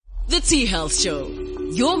The T Health Show,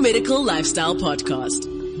 your medical lifestyle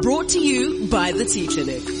podcast, brought to you by the T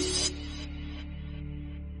Clinic.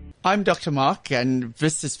 I'm Dr. Mark, and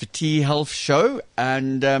this is the T Health Show,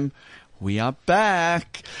 and we are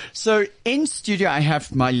back. So in studio, I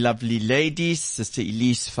have my lovely ladies, Sister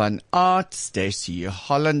Elise van Aert, Stacey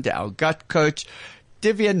Holland, our gut coach,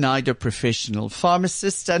 Divya Naidu, professional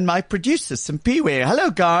pharmacist, and my producer, Simpiwe. Hello,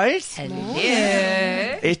 guys. Hello.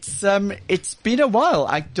 It's been a while.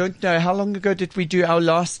 I don't know, how long ago did we do our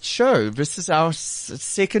last show? This is our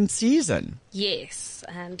second season. Yes,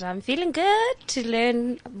 and I'm feeling good to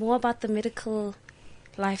learn more about the medical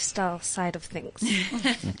lifestyle side of things.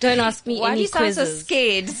 Don't ask me Why any do you sound so quizzes.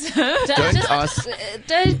 scared?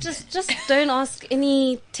 Don't ask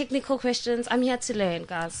any technical questions. I'm here to learn,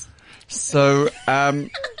 guys. So,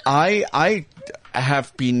 I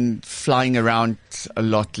have been flying around a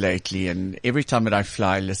lot lately, and every time that I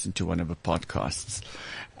fly, I listen to one of the podcasts.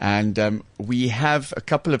 And, we have a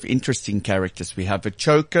couple of interesting characters. We have a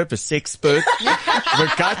choker, the sexpert, the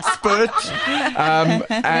gutspert,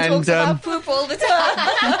 and, Talks about poop all the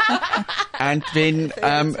time. and then,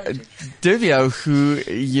 Divya, who,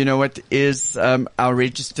 you know what, is, our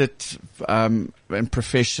registered, and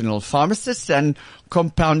professional pharmacist and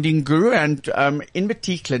compounding guru. And, in the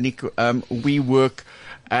T Clinic, we work,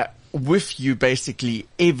 with you basically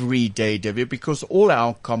every day, Divya, because all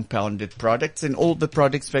our compounded products and all the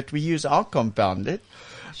products that we use are compounded.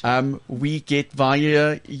 We get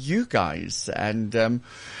via you guys. And,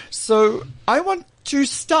 so I want to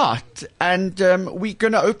start, and, we're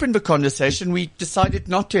going to open the conversation. We decided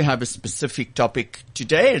not to have a specific topic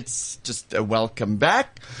today. It's just a welcome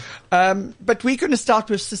back. But we're going to start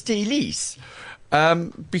with Sister Elise,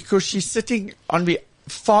 because she's sitting on the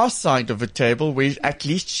far side of the table where at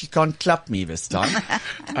least she can't clap me this time.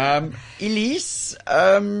 Elise,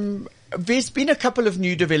 there's been a couple of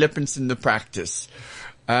new developments in the practice.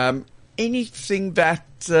 Anything that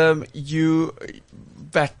you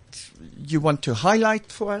want to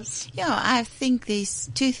highlight for us? Yeah, I think there's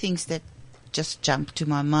two things that just jump to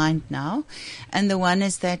my mind now. And the one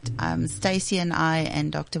is that Stacey and I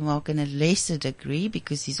and Dr. Mark, in a lesser degree,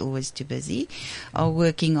 because he's always too busy, are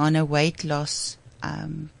working on a weight loss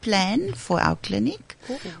plan for our clinic,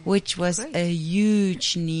 which was a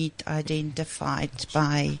huge need identified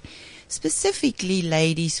by specifically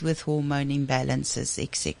ladies with hormone imbalances,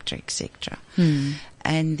 etc., etc.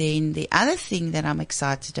 And then the other thing that I'm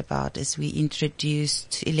excited about is we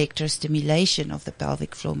introduced electrostimulation of the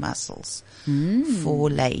pelvic floor muscles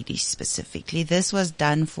for ladies specifically. This was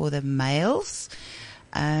done for the males,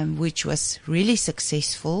 which was really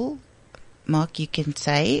successful. Mark, you can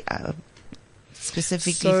say,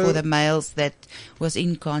 specifically for the males that was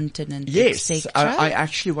incontinent, yes, etc. I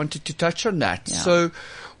actually wanted to touch on that. Yeah. So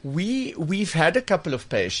we've had a couple of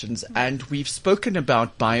patients, and we've spoken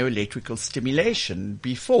about bioelectrical stimulation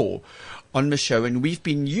before on the show, and we've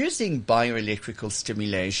been using bioelectrical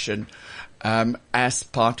stimulation as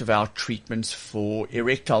part of our treatments for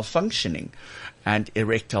erectile functioning and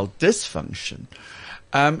erectile dysfunction.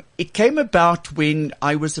 It came about when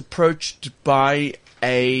I was approached by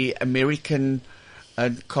a American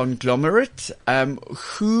conglomerate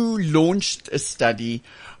who launched a study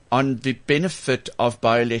on the benefit of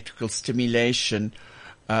bioelectrical stimulation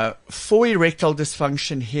for erectile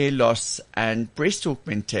dysfunction, hair loss, and breast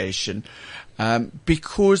augmentation,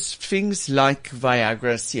 because things like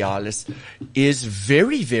Viagra, Cialis is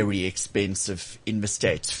very, very expensive in the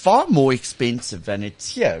States, far more expensive than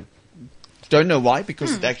it's here. Don't know why,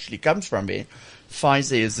 because it actually comes from there.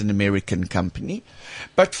 Pfizer is an American company.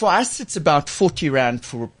 But for us, it's about 40 Rand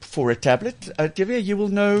for a tablet. Divya, you will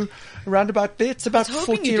know around about there. It's about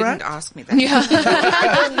 40 Rand. Didn't ask me that. Yeah.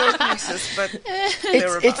 I don't know places, but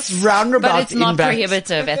It's round about But it's not in that,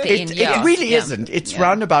 prohibitive at the end. It really isn't. It's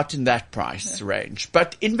round about in that price range.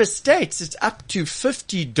 But in the States, it's up to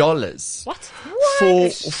 $50.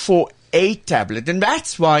 For a tablet. And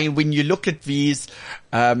that's why when you look at these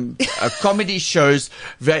comedy shows,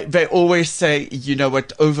 they always say, you know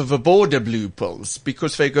what, over the border blue pills,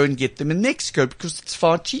 because they go and get them in Mexico because it's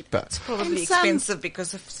far cheaper. it's probably expensive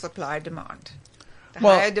because of supply demand. The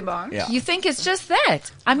Well, higher demand. yeah. You think it's just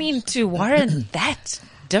that? I mean, to warrant that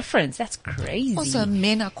difference, that's crazy. Also,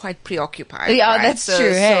 men are quite preoccupied. Yeah, right? that's so,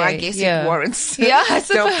 true, So hey? I guess Yeah. it warrants. Yeah, I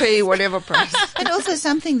they'll suppose. pay whatever price. And also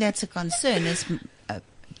something that's a concern is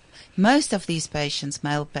most of these patients,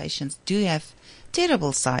 male patients, do have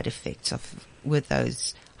terrible side effects with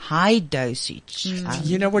those high dosage.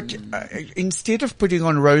 You know what? Instead of putting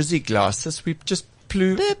on rosy glasses, we just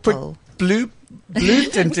put Purple. blue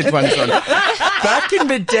tinted ones on. Back in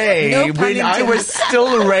the day, No pun when I intended. was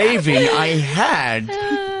still raving, I had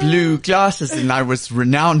blue glasses, and I was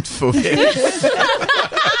renowned for them.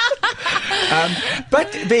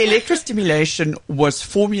 But the electrostimulation was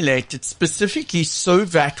formulated specifically so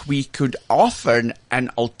that we could offer an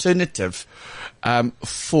alternative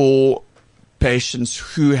for patients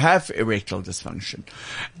who have erectile dysfunction.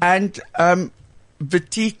 And the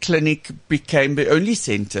T Clinic became the only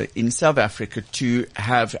center in South Africa to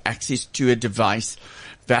have access to a device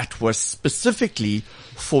that was specifically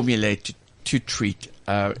formulated to treat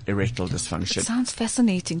erectile dysfunction. It sounds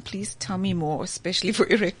fascinating. Please tell me more, especially for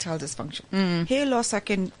erectile dysfunction. Hair loss, I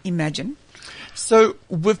can imagine. So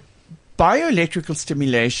with bioelectrical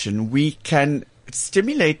stimulation, we can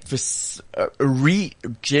stimulate this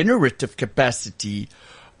regenerative capacity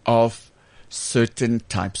of certain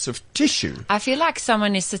types of tissue. I feel like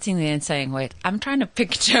someone is sitting there and saying, wait, I'm trying to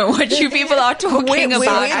picture what you people are talking about.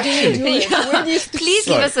 Where do you do it? Where do you Please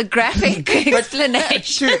give us a graphic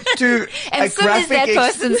explanation. To And soon as that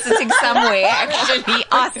person sitting somewhere actually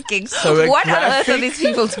asking, So what on earth are these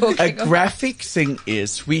people a talking about? graphic thing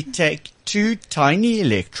is we take two tiny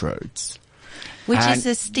electrodes. Which And- is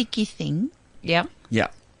a sticky thing. Yeah. Yeah.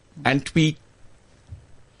 And we,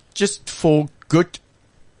 just for good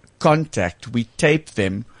contact, we tape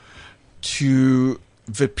them to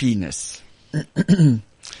the penis.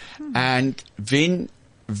 And then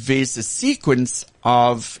there's a sequence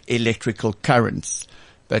of electrical currents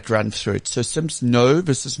that run through it. So Sims, no,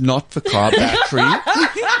 this is not the car battery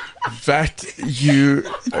that you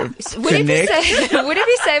Would it, connect. would it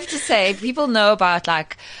be safe to say people know about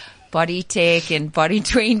like Body Tech and Body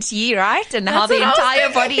 20, right? And how the entire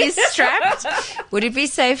body is strapped. Would it be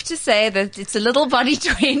safe to say that it's a little Body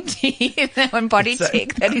 20 on Body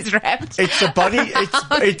Tech that is wrapped? It's a body,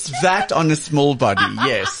 it's that on a small body,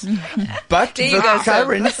 yes. But There you the go, Sam.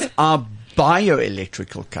 currents are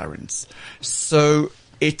bioelectrical currents. So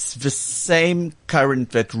it's the same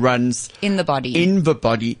current that runs In the body. in the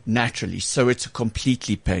body naturally. So it's a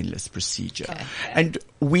completely painless procedure. And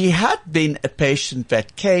we had then a patient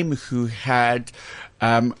that came who had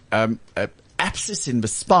a abscess in the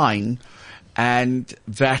spine, and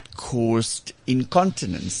that caused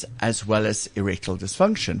incontinence as well as erectile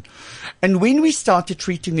dysfunction. And when we started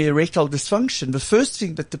treating the erectile dysfunction, the first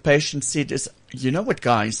thing that the patient said is, you know what,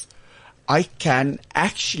 guys, I can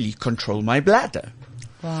actually control my bladder.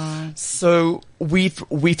 Wow. So we've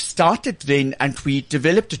started then, and we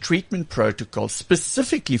developed a treatment protocol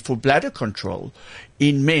specifically for bladder control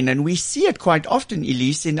in men, and we see it quite often,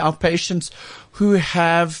 Elise, in our patients who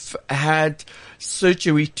have had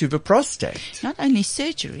surgery to the prostate. Not only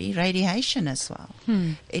surgery, radiation as well.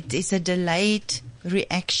 It is a delayed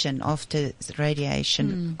reaction after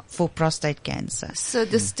radiation for prostate cancer. So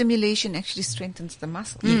the stimulation actually strengthens the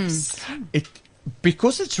muscle. Yes.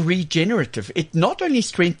 Because it's regenerative, it not only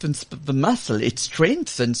strengthens the muscle, it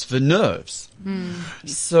strengthens the nerves.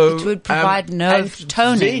 So It would provide nerve and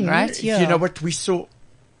toning, then, right? You know what we saw?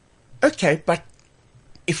 Okay, but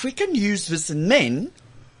if we can use this in men,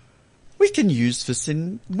 we can use this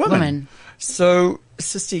in women. So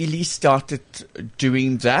Sister Elise started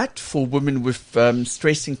doing that for women with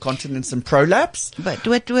stress, incontinence, and prolapse. But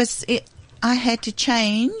what was it? I had to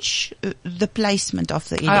change the placement of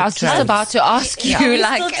the electrodes. I was just about to ask you,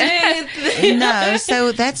 like, No,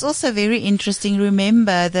 so that's also very interesting.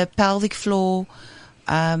 Remember, the pelvic floor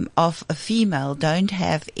of a female don't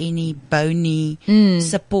have any bony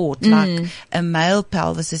support. Like a male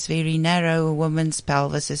pelvis is very narrow, a woman's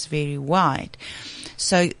pelvis is very wide.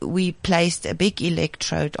 So we placed a big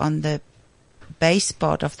electrode on the base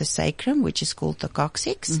part of the sacrum, which is called the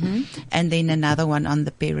coccyx, and then another one on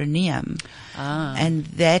the perineum. And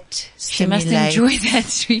that she must stimulates. enjoy that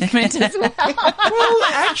treatment as well. Well,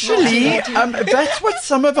 actually, that's what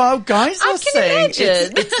some of our guys are saying.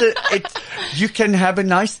 imagine. You can have a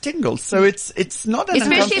nice tingle, so it's not an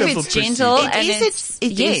Especially if uncomfortable it's gentle procedure. and It is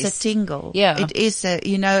yes. a tingle. Yeah. It is a,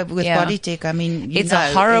 with Yeah. body tech, I mean, It's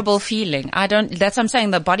a horrible feeling. That's what I'm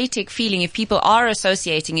saying. The Body Tech feeling, if people are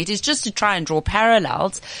associating it, is just to try and draw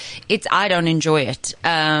parallels. I don't enjoy it.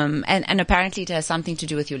 And apparently it has something to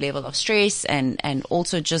do with your level of stress and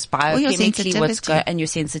also just biochemically and your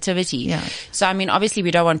sensitivity. Yeah. So, I mean, obviously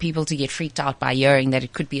we don't want people to get freaked out by hearing that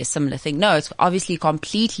it could be a similar thing. No, it's obviously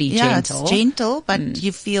completely gentle. It's gentle, but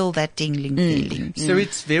you feel that tingling feeling. So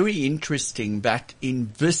it's very interesting that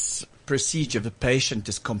in this procedure, the patient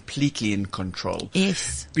is completely in control.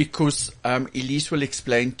 Yes. Because Elise will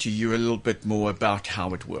explain to you a little bit more about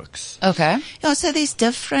how it works. Okay. Yeah, so there's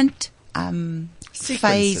different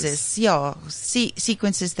phases,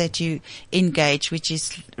 sequences that you engage, which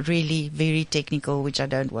is really very technical, which I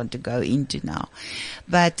don't want to go into now.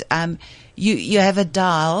 But you have a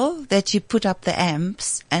dial that you put up the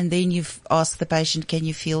amps, and then you ask the patient, can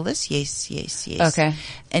you feel this? Yes. Okay.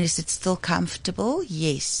 And is it still comfortable?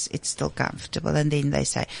 Yes, it's still comfortable. And then they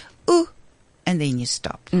say, ooh, and then you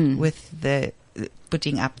stop with the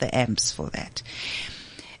putting up the amps for that.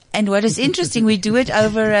 And what is interesting, we do it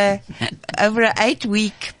over a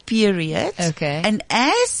 8-week period. Okay. And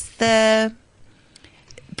as the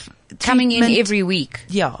Coming in treatment- every week.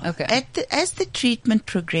 Yeah. Okay. As the treatment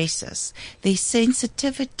progresses, the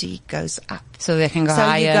sensitivity goes up. So they can go So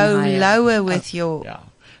higher you go and higher. lower with your. Yeah.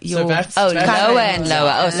 Your So that's lower and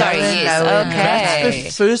lower. Oh, sorry. Lower and Yes. lower and Okay. That's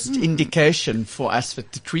the first indication for us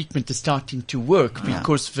that the treatment is starting to work,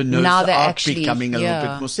 because the nerves Now they're are actually- becoming a little yeah.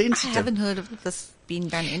 bit more I sensitive. haven't heard of this being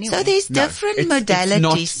done anyway. So there's No, different it's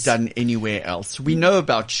modalities. It's not done anywhere else. We know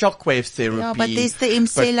about shockwave therapy. Yeah, but there's the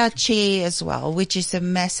Imsela chair as well, which is a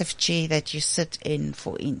massive chair that you sit in,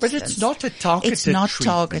 for instance. But it's not a targeted It's not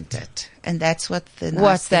treatment. targeted. And that's what the nice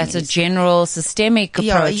What's thing that? A is. general systemic approach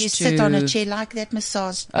Yeah, you to... sit on a chair like that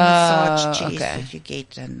massage chairs okay. that you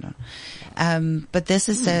get. But this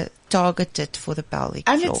is targeted for the pelvic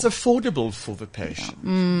And floor. it's affordable for the patient.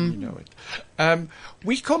 You know it.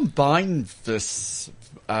 We combine this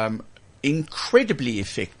incredibly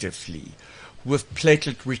effectively with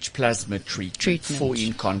platelet-rich plasma treatment for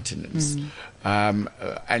incontinence.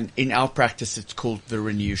 And in our practice, it's called the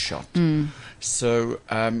Renew shot. So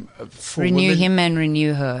for renew women, him and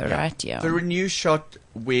renew her, right? Yeah. the Renew shot,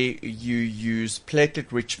 where you use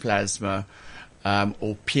platelet-rich plasma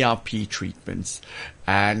or PRP treatments,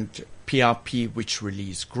 and PRP, which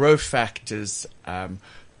release growth factors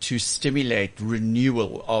to stimulate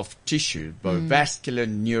renewal of tissue, both vascular,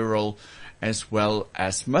 neural, as well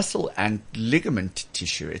as muscle and ligament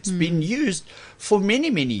tissue. It's been used for many,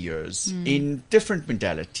 many years in different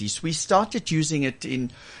modalities. We started using it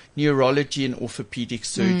in neurology and orthopedic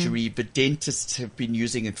surgery, but dentists have been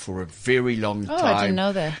using it for a very long time. Oh, I didn't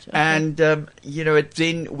know that. Okay. And,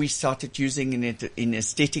 then we started using it in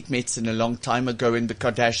aesthetic medicine a long time ago, and the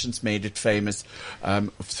Kardashians made it famous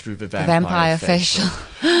through the vampire facial.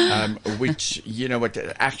 Which,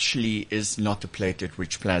 actually is not a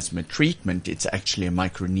platelet-rich plasma treatment. It's actually a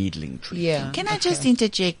microneedling treatment. Yeah. Can I just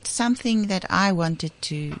interject? Something that I wanted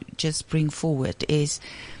to just bring forward is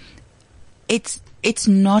it's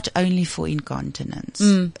not only for incontinence,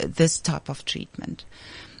 this type of treatment.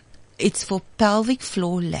 It's for pelvic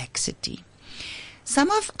floor laxity.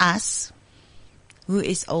 Some of us who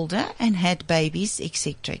is older and had babies,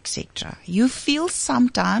 etc., you feel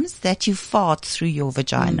sometimes that you fart through your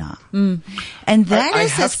vagina. And that I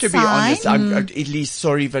is have a to be sign. honest. I'm Elise,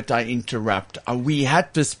 sorry that I interrupt. We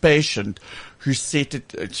had this patient who said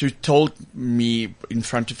it, who told me in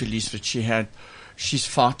front of Elise that she's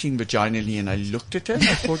farting vaginally, and I looked at her and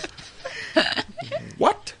I thought,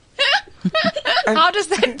 what? How does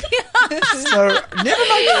that feel? So never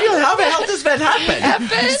mind feel. How the hell does that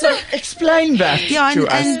happen? So explain that Yeah, to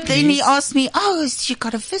us, and then he please. asked me, "Oh, has she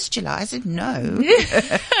got a fistula?" I said, "No,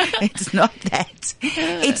 it's not that.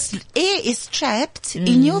 It's air is trapped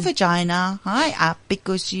in your vagina high up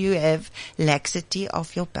because you have laxity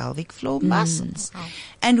of your pelvic floor muscles,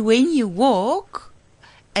 and when you walk,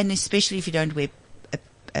 and especially if you don't wear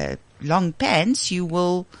long pants, you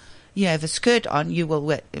have a skirt on, you will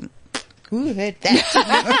wear." Who heard that?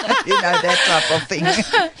 That type of thing.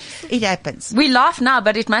 It happens. We laugh now,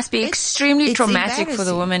 but it must be extremely it's traumatic for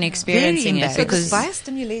the embarrassing. woman Very experiencing it. embarrassing. Because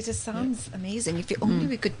biostimulator sounds amazing. If only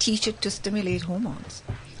we could teach it to stimulate hormones.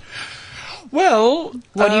 Well,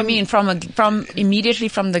 what do you mean from immediately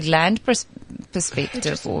from the gland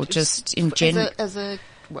perspective, or just in general?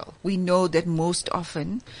 Well, we know that most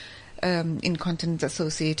often incontinence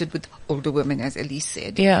associated with older women, as Elise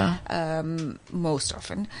said. Yeah. Most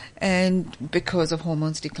often, and because of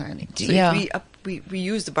hormones declining. So Yeah. if we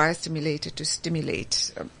use the biostimulator to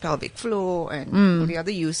stimulate pelvic floor and all the other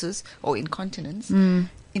uses, or incontinence.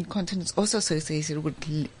 Incontinence also associated with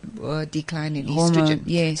decline in Hormone, estrogen.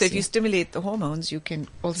 yes, so if you yes. stimulate the hormones, you can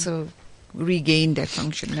also regain that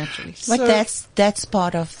function naturally. But that's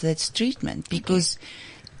part of this treatment, because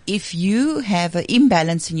if you have an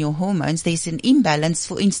imbalance in your hormones, there's an imbalance,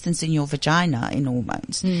 for instance, in your vagina in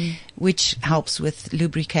hormones, which helps with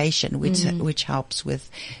lubrication, which helps with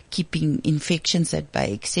keeping infections at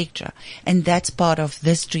bay, etc. And that's part of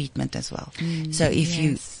this treatment as well. So if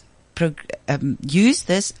you use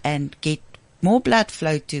this and get more blood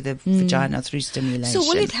flow to the vagina through stimulation. So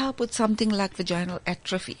will it help with something like vaginal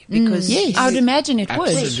atrophy? Because Yes. I would imagine it would.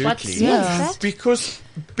 Absolutely. Yeah. Because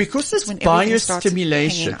this when everything starts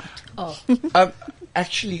biostimulation. hanging out.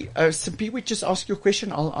 Actually, Simpi, we just ask your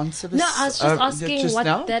question. I'll answer this. No, I was just asking just what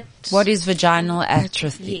now. that. What is vaginal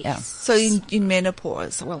atrophy? Yes. So in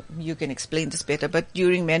menopause, well, you can explain this better, but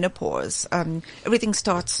during menopause, everything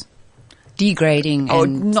starts Degrading or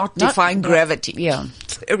and not defying gravity. Yeah.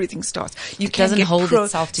 Everything starts. You It doesn't get hold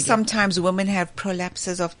itself together. Sometimes women have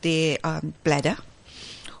prolapses of their bladder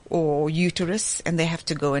or uterus, and they have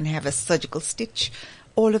to go and have a surgical stitch.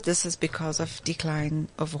 All of this is because of decline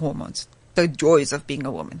of hormones. The joys of being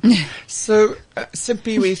a woman. So,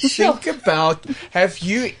 Simpi, we think about, have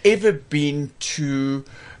you ever been to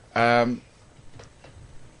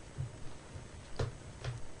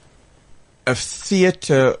a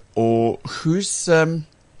theatre or who's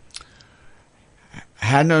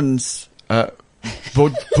Hannon's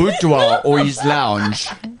boudoir or his lounge?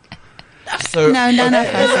 So, No, none of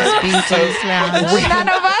us has been to his lounge. None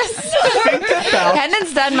of us. think about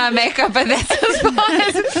Hannon's done my makeup, but that's as far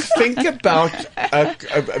as. think about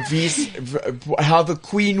these how the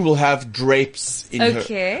queen will have drapes in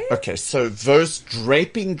Okay. her. Okay, so those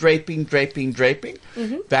draping.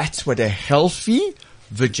 That's what a healthy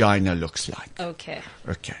vagina looks like. Okay.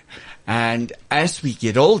 Okay. And as we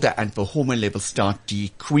get older and the hormone levels start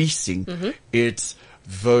decreasing, it's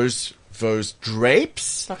those drapes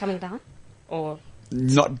Start coming down? Or.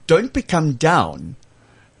 don't become down.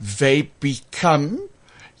 They become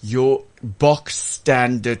your box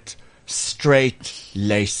standard straight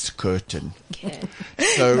lace curtain. Okay.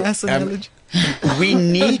 So Nice analogy. we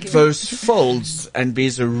need those folds, and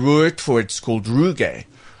there's a word for it. It's called rugae.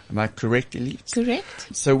 Am I correct, Elise?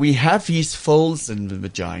 Correct. So we have these folds in the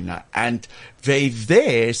vagina, and they're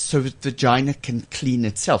there so that the vagina can clean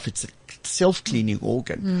itself. It's a self-cleaning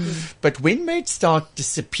organ. But when they start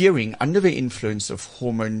disappearing under the influence of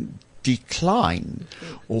hormone decline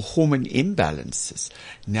or hormone imbalances,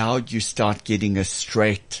 now you start getting a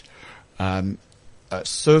straight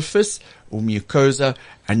surface or mucosa,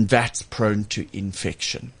 and that's prone to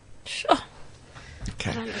infection. Sure.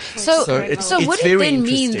 Okay. So it's would it very then mean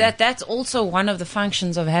interesting. that that's also one of the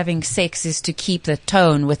functions of having sex is to keep the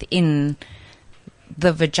tone within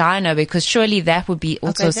the vagina? Because surely that would be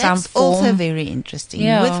also Okay, some that's form. also very interesting.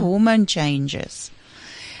 Yeah. With hormone changes,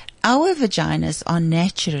 our vaginas are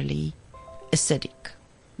naturally acidic.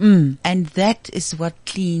 And that is what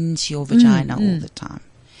cleans your vagina all the time.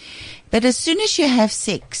 But as soon as you have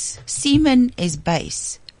sex, semen is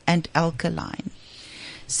base and alkaline.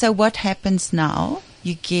 So what happens now?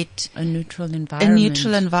 You get a neutral a environment.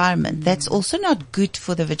 neutral environment. That's also not good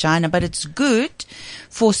for the vagina, but it's good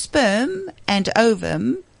for sperm and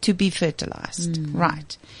ovum to be fertilized.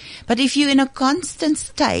 Right. But if you're in a constant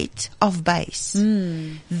state of base,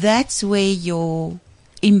 that's where your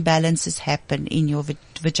imbalances happen in your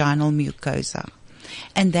vaginal mucosa.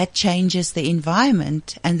 And that changes the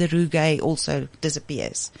environment, and the rugae also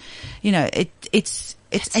disappears. You know, it's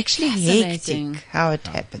actually fascinating. hectic how it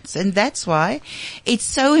happens. And that's why it's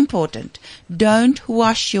so important. Don't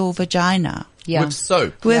wash your vagina Yeah. With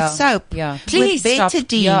soap. with Yeah. soap. Yeah. Please with stop.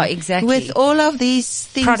 betadine. Yeah, exactly. With all of these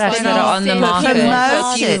things Products that are on the market.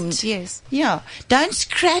 promoted. Yes. Yeah. Don't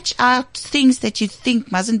scratch out things that you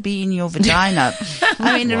think mustn't be in your vagina.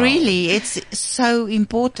 I mean, really, it's so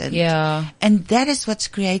important. Yeah. And that is what's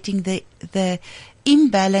creating the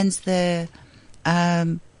imbalance, the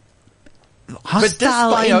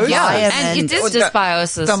hostile dysbiosis. environment. And it is Or the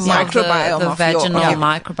dysbiosis. the of microbiome the of your- vaginal yeah.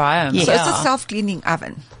 microbiome. Yeah. So it's a self-cleaning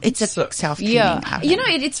oven. It's a So- self-cleaning Yeah, oven. you know,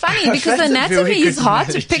 it's funny because the That's a very anatomy is good hard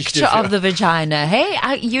to analogy, picture yeah. of the vagina.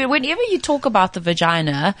 Hey, whenever you talk about the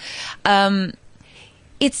vagina,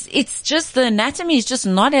 it's just the anatomy is just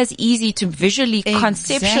not as easy to visually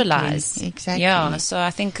Exactly, conceptualize. exactly. Yeah, so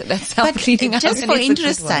I think that's But self-cleaning just oven for is a good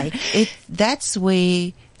interest's one. sake, that's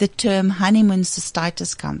where the term honeymoon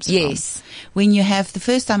cystitis comes Yes. from. When you have the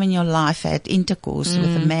first time in your life had intercourse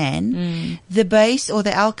with a man, the base or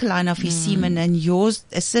the alkaline of his semen and your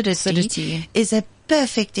acidity is a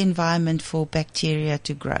perfect environment for bacteria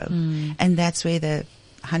to grow. And that's where the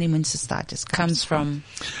honeymoon cystitis Comes from.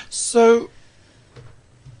 So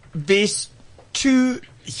there's two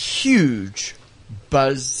huge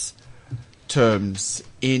buzz terms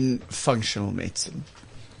in functional medicine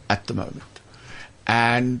at the moment.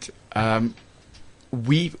 And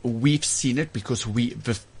we've seen it because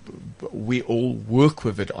we all work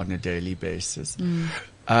with it on a daily basis.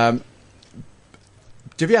 Divya,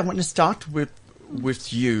 I want to start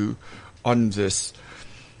with you on this.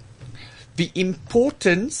 The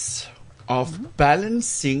importance of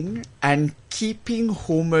balancing and keeping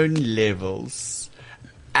hormone levels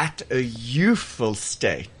at a youthful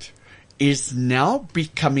state is now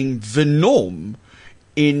becoming the norm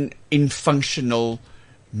in functional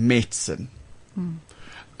medicine.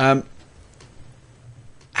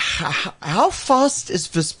 How fast is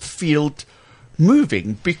this field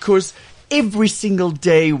moving? Because every single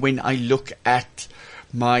day when I look at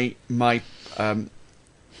my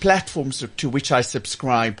platforms to which I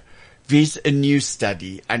subscribe, there's a new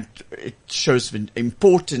study and it shows the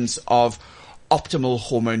importance of optimal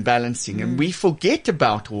hormone balancing. And we forget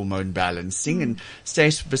about hormone balancing. And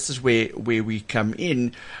Stacey, this is where we come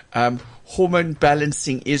in. Hormone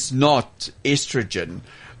balancing is not estrogen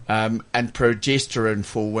and progesterone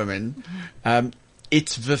for women.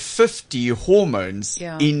 It's the 50 hormones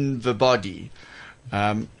in the body.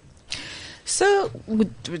 So,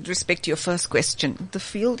 with respect to your first question, the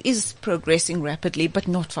field is progressing rapidly, but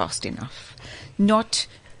not fast enough. Not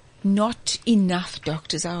enough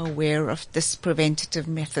doctors are aware of this preventative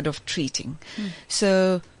method of treating.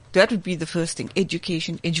 So, that would be the first thing.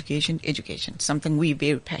 Education. Something we're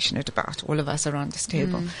very passionate about, all of us around this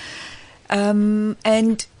table.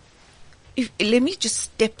 And let me just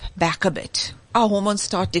step back a bit. Our hormones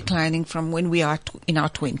start declining from when we are in our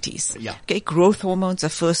 20s. Yeah. Okay, growth hormones are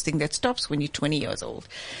the first thing that stops when you're 20 years old.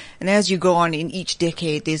 And as you go on in each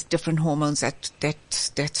decade, there's different hormones that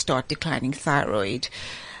start declining. Thyroid,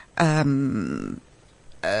 your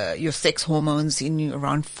sex hormones in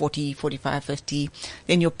around 40, 45, 50,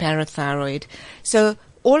 then your parathyroid. So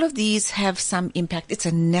all of these have some impact. It's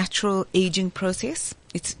a natural aging process.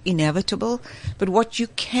 It's inevitable. But what you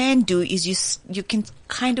can do is you can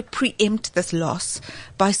kind of preempt this loss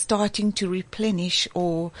by starting to replenish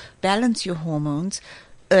or balance your hormones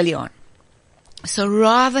early on. So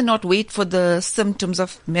rather not wait for the symptoms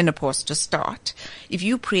of menopause to start, if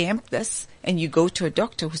you preempt this and you go to a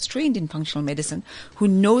doctor who's trained in functional medicine, who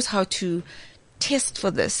knows how to test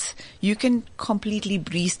for this, you can completely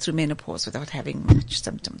breeze through menopause without having much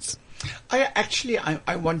symptoms.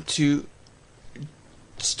 I want to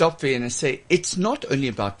stop there and say it's not only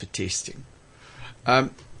about the testing.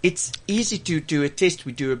 It's easy to do a test.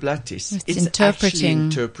 We do a blood test. It's interpreting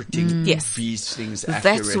these things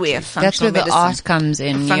accurately. That's where the art comes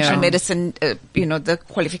in. Functional medicine, the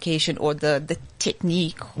qualification or the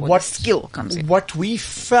technique or the skill comes in. What we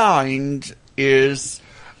find is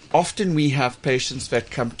often we have patients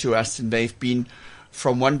that come to us and they've been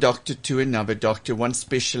from one doctor to another doctor, one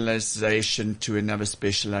specialization to another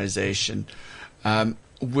specialization,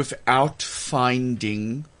 without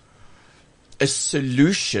finding a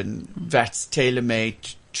solution that's tailor-made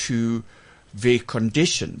to their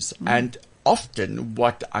conditions. And often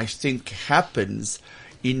what I think happens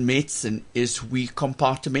in medicine is we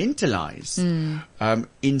compartmentalize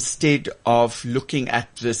instead of looking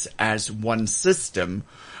at this as one system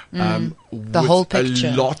the whole picture.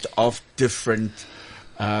 A lot of different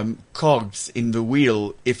cogs in the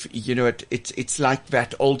wheel. If you know it's like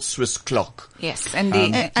that old Swiss clock. Yes, and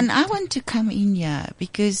and I want to come in here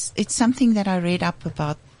because it's something that I read up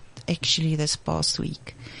about actually this past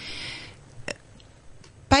week.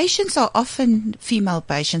 Patients are often, female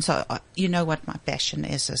patients are, you know what my passion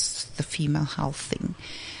is the female health thing,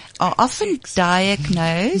 are often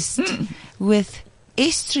diagnosed with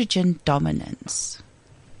estrogen dominance.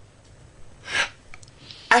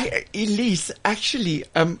 Elise, actually,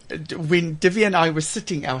 when Divya and I were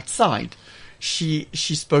sitting outside, she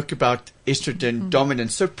spoke about estrogen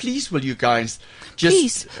dominance. So please, will you guys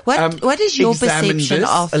just what is your examine perception this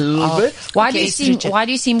of a little bit? Why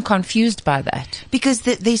do you seem confused by that? Because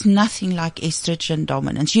there's nothing like estrogen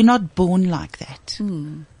dominance. You're not born like that.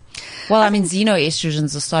 Well, I mean,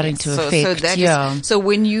 xenoestrogens are starting to affect. So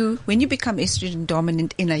when you become estrogen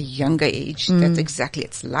dominant in a younger age, that's exactly,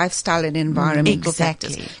 it's lifestyle and environmental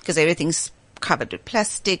factors. Because everything's covered with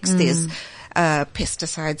plastics, there's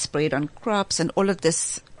pesticides sprayed on crops, and all of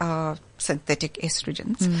this are synthetic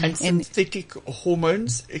estrogens. And synthetic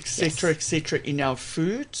hormones, etc., in our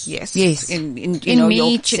foods. Yes. In meat,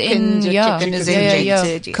 your chicken is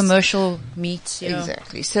injected. Yes. Commercial meat. Yeah.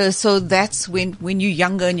 Exactly. So that's when you're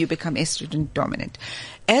younger and you become estrogen dominant.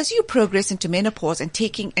 As you progress into menopause and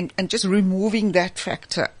taking and just removing that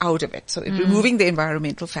factor out of it, so removing the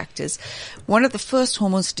environmental factors, one of the first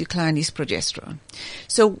hormones to decline is progesterone.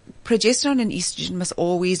 So progesterone and estrogen must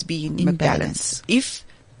always be in balance. If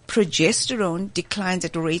progesterone declines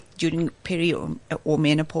at a rate during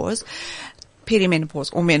perimenopause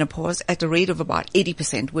or menopause at a rate of about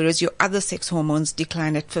 80%, whereas your other sex hormones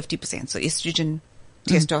decline at 50%. So estrogen,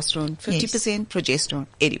 testosterone 50%, progesterone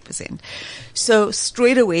 80%. So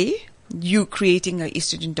straight away, you creating an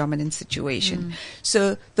estrogen dominant situation.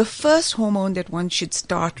 So the first hormone that one should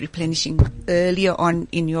start replenishing earlier on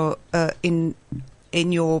in your in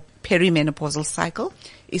your perimenopausal cycle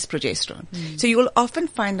is progesterone. So you will often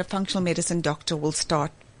find a functional medicine doctor will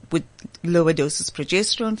start with lower doses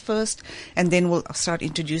progesterone first, and then will start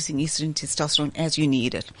introducing estrogen, testosterone as you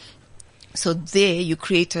need it. So there you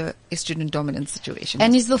create a estrogen dominant situation.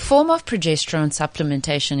 And is the form of progesterone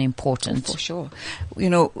supplementation important? For sure. You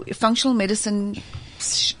know, functional medicine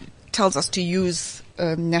tells us to use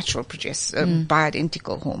natural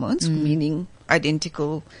bioidentical hormones, meaning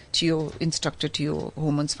identical to your instructor, to your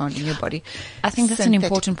hormones found in your body. I think that's an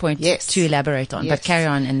important point to elaborate on, but Yes. carry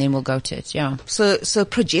on and then we'll go to it. Yeah. So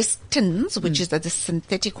progestins, which is the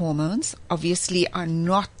synthetic hormones, obviously are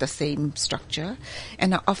not the same structure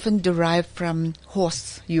and are often derived from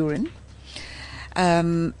horse urine.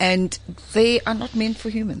 And they are not meant for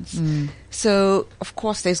humans. So, of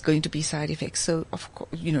course, there's going to be side effects. So, of course,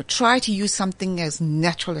 you know, try to use something as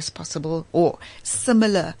natural as possible or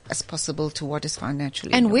similar as possible to what is found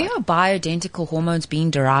naturally. in And your where body. are bioidentical hormones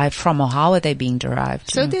being derived from, or how are they being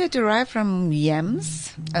derived? So they're derived from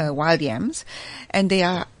yams, wild yams, and they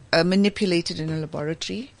are manipulated in a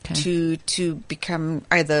laboratory to become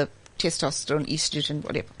either testosterone, estrogen,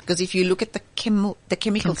 whatever. Because if you look at the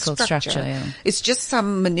chemical structure, it's just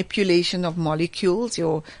some manipulation of molecules,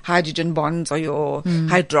 your hydrogen bonds or your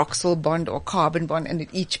hydroxyl bond or carbon bond, and it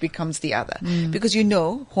each becomes the other. Because you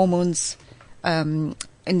know, hormones, in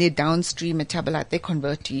their downstream metabolite, they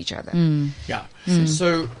convert to each other. Yeah.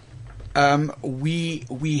 So,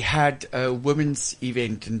 we had a women's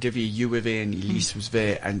event, and Divya, you were there, and Elise was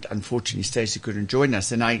there, and unfortunately Stacey couldn't join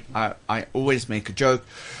us. And I always make a joke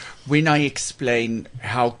when I explain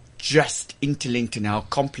how just interlinked and how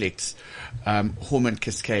complex hormone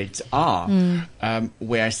cascades are,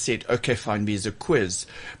 where I said, okay, fine, there's a quiz.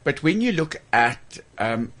 But when you look at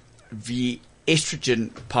the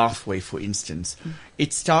estrogen pathway, for instance,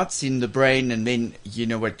 it starts in the brain, and then, you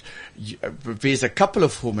know what, there's a couple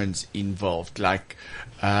of hormones involved, like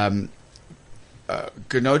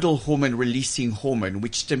gonadal hormone releasing hormone,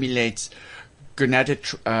 which stimulates human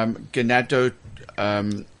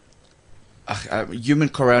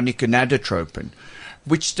chorionic gonadotropin,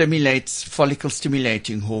 which stimulates follicle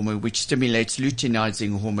stimulating hormone, which stimulates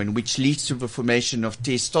luteinizing hormone, which leads to the formation of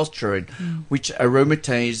testosterone, which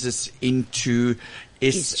aromatizes into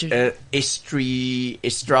estradiol,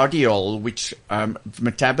 which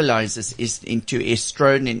metabolizes into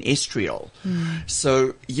estrone and estriol.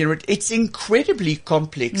 So, you know, it's incredibly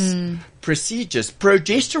complex procedures.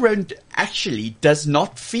 Progesterone actually does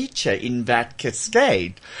not feature in that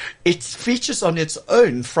cascade. It features on its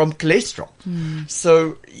own from cholesterol.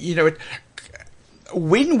 So, you know,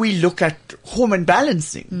 when we look at hormone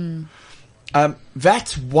balancing,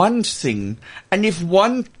 that's one thing. And if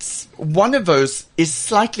one of those is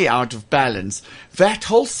slightly out of balance, that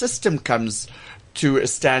whole system comes to a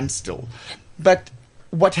standstill. But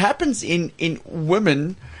what happens in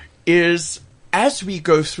women is, as we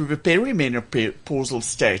go through the perimenopausal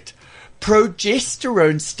state,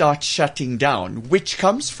 progesterone starts shutting down, which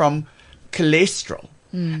comes from cholesterol.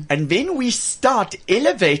 And then we start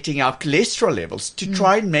elevating our cholesterol levels to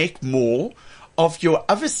try and make more of your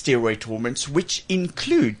other steroid hormones, which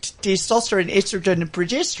include testosterone, estrogen, and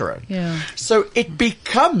progesterone. Yeah. So it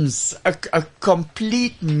becomes a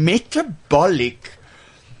complete metabolic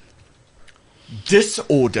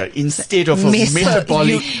disorder instead of a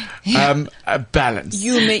metabolic balance.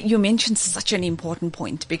 You mentioned such an important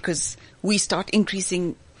point, because we start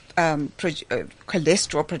increasing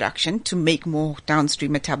cholesterol production to make more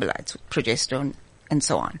downstream metabolites, progesterone and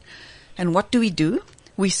so on. And what do?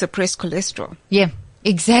 We suppress cholesterol. Yeah,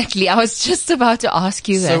 exactly. I was just about to ask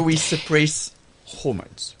you that. So we suppress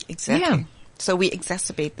hormones. Exactly. Yeah. So we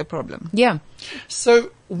exacerbate the problem. Yeah.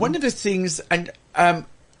 So one of the things, and I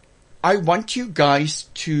want you guys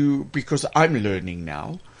to, because I'm learning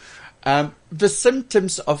now, the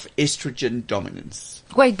symptoms of estrogen dominance.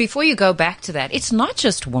 Wait, before you go back to that, it's not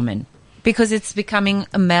just women, because it's becoming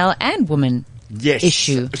a male and woman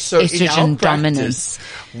issue. So estrogen in our dominance.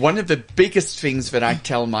 practice, one of the biggest things that I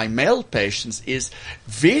tell my male patients is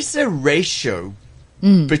there's a ratio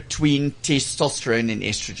between testosterone and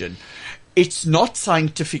estrogen. It's not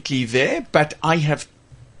scientifically there, but I have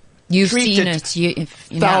You've treated seen it.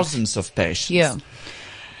 thousands of patients. Yeah.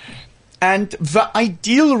 And the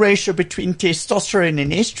ideal ratio between testosterone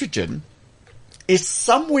and estrogen is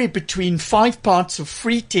somewhere between 5 parts of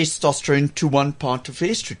free testosterone to 1 part of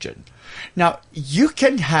estrogen. Now, you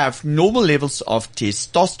can have normal levels of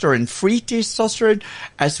testosterone, free testosterone,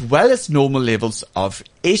 as well as normal levels of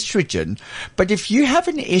estrogen. But if you have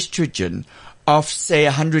an estrogen of, say,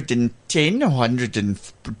 110 or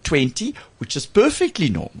 120, which is perfectly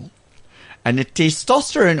normal, and a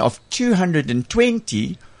testosterone of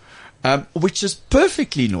 220, which is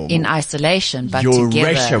perfectly normal. In isolation, but your together.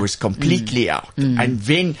 ratio is completely out. And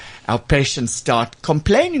then our patients start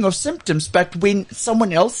complaining of symptoms, but when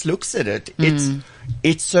someone else looks at it,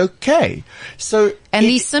 it's okay. So And it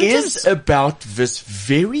these symptoms- is about this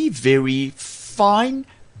very, very fine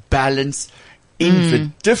balance in the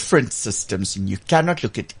different systems, and you cannot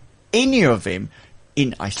look at any of them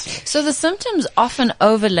in isolation. So the symptoms often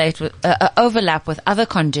overlap with other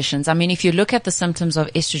conditions. I mean, if you look at the symptoms of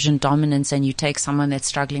estrogen dominance and you take someone that's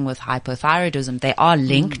struggling with hypothyroidism, they are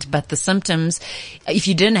linked, but the symptoms, if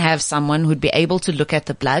you didn't have someone who'd be able to look at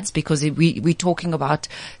the bloods, because we're talking about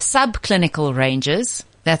subclinical ranges,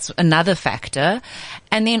 that's another factor.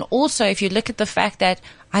 And then also, if you look at the fact that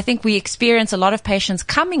I think we experience a lot of patients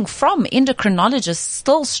coming from endocrinologists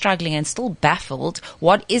still struggling and still baffled.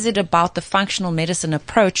 What is it about the functional medicine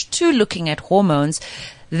approach to looking at hormones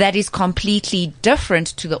that is completely different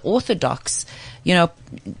to the orthodox,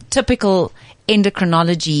 typical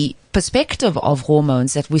endocrinology perspective of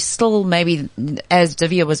hormones, that we still maybe, as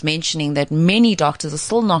Divya was mentioning, that many doctors are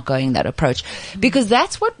still not going that approach, because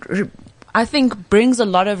that's what I think brings a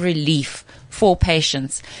lot of relief for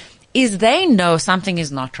patients, is they know something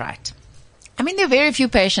is not right. I mean, there are very few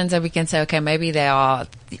patients that we can say, okay, maybe they are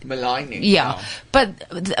Maligning. yeah, but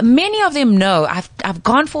many of them know, I've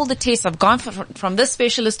gone for all the tests, I've gone from this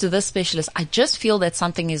specialist to this specialist, I just feel that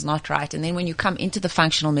something is not right. And then when you come into the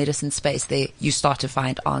functional medicine space, there you start to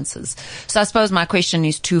find answers. So I suppose my question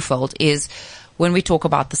is twofold, is when we talk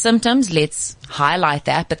about the symptoms, let's highlight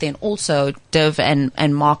that, but then also Div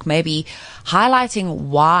and Mark, maybe highlighting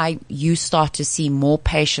why you start to see more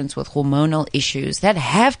patients with hormonal issues that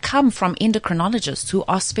have come from endocrinologists who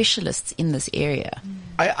are specialists in this area.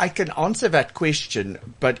 I can answer that question,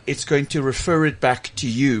 but it's going to refer it back to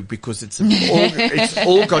you because it's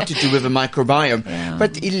all got to do with the microbiome. Yeah.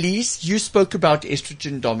 But Elise, you spoke about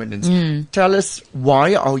estrogen dominance. Tell us,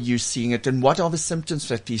 why are you seeing it and what are the symptoms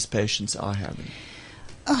that these patients are having?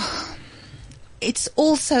 It's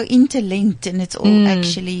also interlinked, and it's all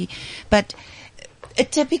actually, but a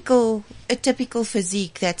typical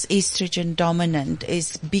physique that's estrogen dominant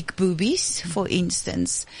is big boobies, for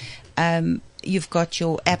instance. You've got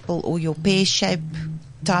your apple or your pear shape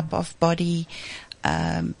type of body.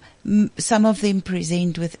 Some of them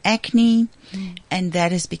present with acne, and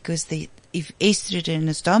that is because if estrogen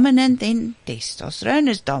is dominant, then testosterone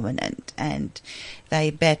is dominant, and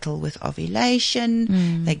they battle with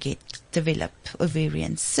ovulation. They develop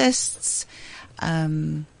ovarian cysts.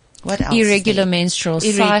 What else? Irregular menstrual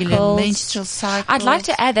cycles. I'd like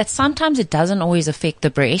to add that sometimes it doesn't always affect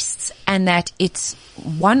the breasts, and that it's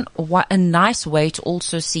a nice way to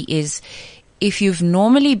also see is if you've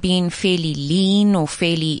normally been fairly lean or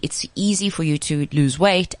it's easy for you to lose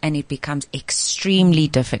weight, and it becomes extremely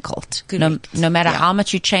difficult. No matter how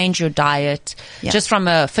much you change your diet, just from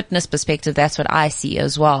a fitness perspective, that's what I see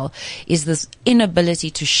as well, is this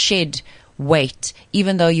inability to shed weight,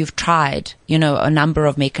 even though you've tried, a number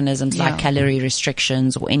of mechanisms like calorie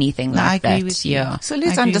restrictions or anything like that. I agree with you. So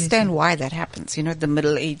let's understand why that happens, the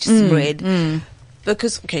middle age spread.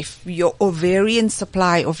 Because, if your ovarian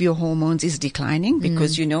supply of your hormones is declining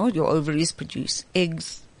because, your ovaries produce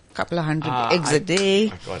eggs, a couple of hundred eggs a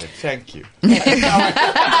day. I got it. Thank you. We're stimulating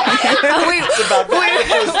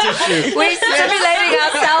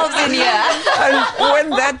ourselves in here. And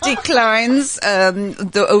when that declines,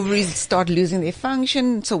 the ovaries start losing their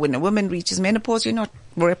function. So when a woman reaches menopause, you're not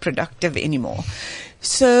reproductive anymore.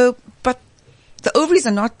 So, but the ovaries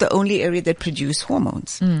are not the only area that produce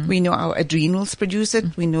hormones. We know our adrenals produce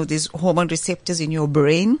it. We know there's hormone receptors in your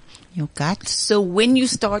brain, your gut. So when your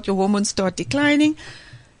hormones start declining,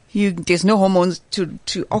 there's no hormones to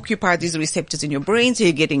occupy these receptors in your brain, so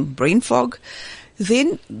you're getting brain fog.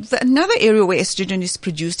 Then another area where estrogen is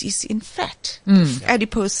produced is in fat,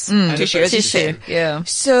 adipose tissue. Yeah.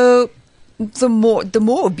 So the more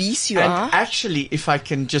obese you And are, actually, if I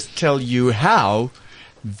can just tell you how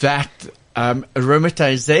that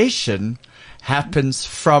aromatization happens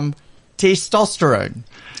from testosterone.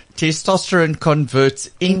 Testosterone converts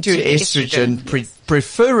into estrogen,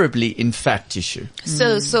 preferably in fat tissue.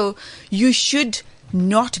 So you should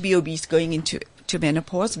not be obese going into to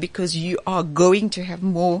menopause because you are going to have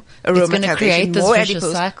more It's gonna aromatization, create this more vicious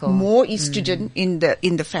adipose, cycle. more estrogen in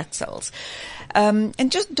the fat cells.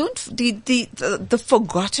 And just the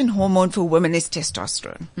forgotten hormone for women is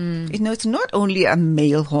testosterone. It's not only a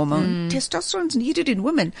male hormone. Testosterone is needed in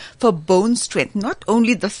women for bone strength, not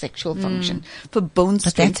only the sexual function, for bone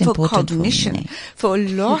But strength, that's for important for cognition, men, eh? for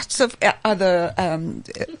lots of other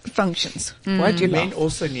functions. Why do you Men laugh?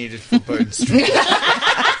 also need it for bone strength.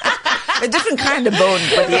 A different kind of bone,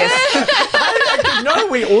 but yes. No,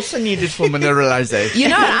 we also need it for mineralization. You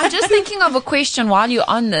know, I'm just thinking of a question while you're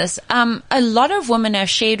on this. A lot of women have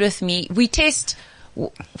shared with me, we test,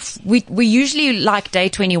 we usually like day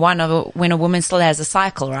 21 of when a woman still has a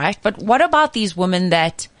cycle, right? But what about these women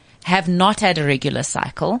that have not had a regular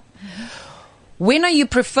cycle? When are you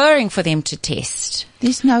preferring for them to test?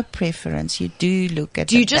 There's no preference. You do look at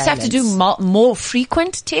Do you just have to do more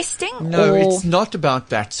frequent testing? No, or? it's not about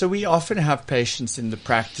that. So we often have patients in the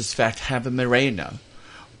practice that have a Mirena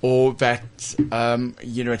or that,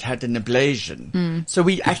 it had an ablation. So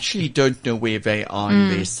we actually don't know where they are in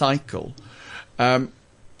their cycle.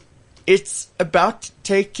 It's about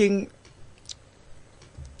taking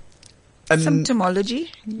Symptomology.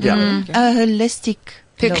 Yeah. a holistic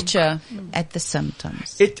Picture. look at the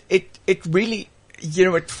symptoms. It really,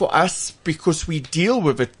 for us, because we deal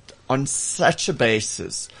with it on such a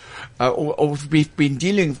basis, or we've been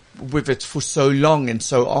dealing with it for so long and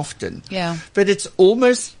so often, Yeah. that it's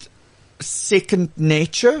almost second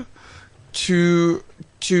nature to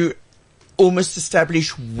almost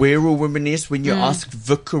establish where a woman is when you ask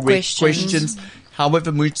the correct questions,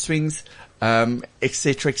 however mood swings, et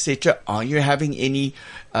cetera, Are you having any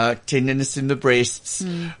tenderness in the breasts?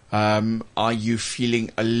 Are you feeling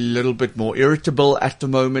a little bit more irritable at the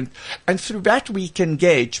moment? And through that we can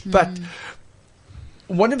gauge. But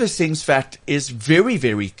one of the things that is very,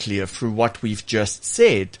 very clear through what we've just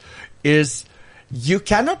said is you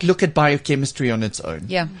cannot look at biochemistry on its own.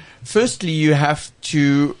 Yeah. Firstly, you have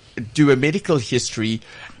to do a medical history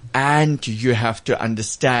and you have to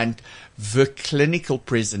understand the clinical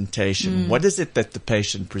presentation. What is it that the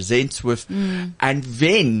patient presents with? And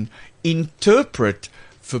then interpret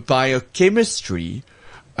the biochemistry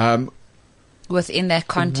Within that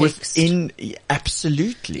context.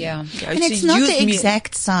 absolutely. Yeah. And it's not the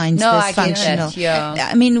exact science, No, the I get that, functional. yeah.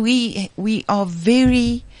 I mean, we are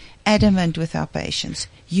very adamant with our patients.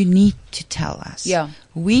 You need to tell us. Yeah.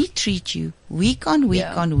 We treat you week on week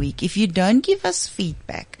Yeah. on week. If you don't give us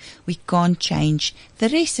feedback, we can't change the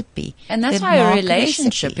recipe. And that's the why a mark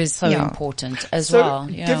relationship recipe. is so Yeah. important as So, well.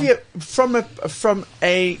 Yeah. Divya, from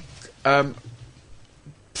a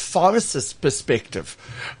pharmacist perspective,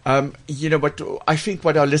 what I think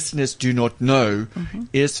what our listeners do not know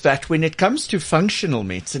is that when it comes to functional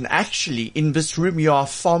medicine, actually in this room you are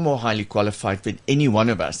far more highly qualified than any one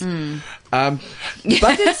of us. But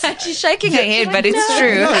it's She's shaking her head, but it's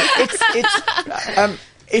true. no,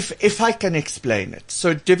 it's if I can explain it.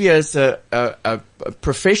 So Divya is a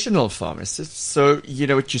professional pharmacist. So,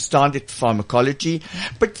 you started pharmacology,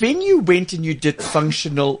 but then you went and you did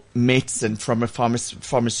functional medicine from a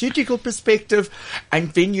pharmaceutical perspective,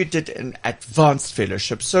 and then you did an advanced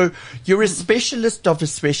fellowship. So you're a specialist of a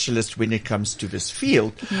specialist when it comes to this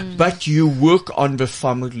field, but you work on the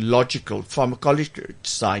pharmacological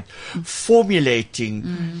side,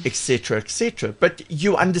 formulating, etc., but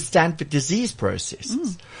you understand the disease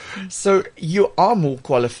processes. So you are more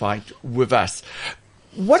qualified with us.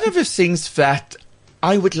 One of the things that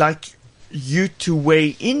I would like you to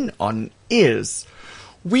weigh in on is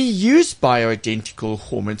we use bioidentical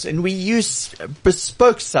hormones and we use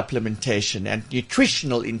bespoke supplementation and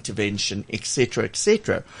nutritional intervention, etc.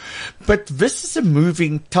 But this is a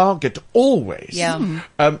moving target always. Yeah.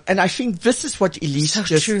 And I think this is what Elise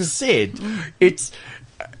just said. It's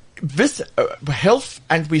this health,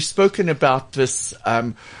 and we've spoken about this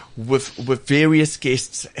with various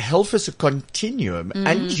guests. Health is a continuum,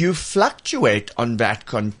 and you fluctuate on that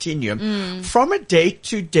continuum from a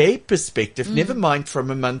day-to-day perspective, never mind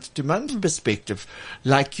from a month-to-month perspective,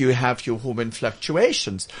 like you have your hormone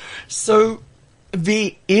fluctuations. So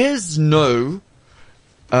there is no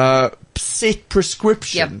set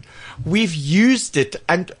prescription. We've used it,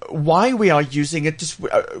 and why we are using it is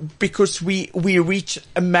because we reach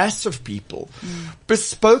a mass of people.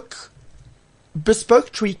 Bespoke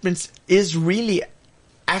treatments is really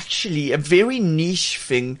actually a very niche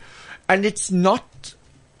thing, and it's not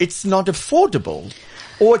affordable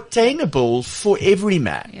or attainable for every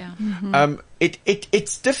man. Yeah.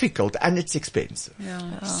 It's difficult and it's expensive.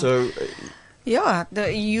 Yeah. So Yeah,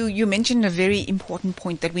 you mentioned a very important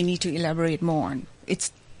point that we need to elaborate more on.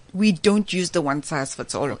 It's we don't use the one size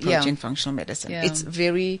fits all approach Yeah. in functional medicine. Yeah. It's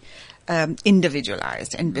very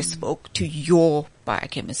individualized and bespoke to your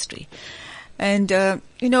biochemistry. And,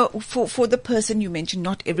 for the person you mentioned,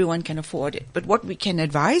 not everyone can afford it. But what we can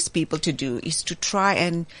advise people to do is to try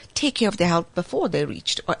and take care of their health before they're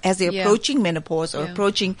reached, or as they're Yeah. approaching menopause or Yeah.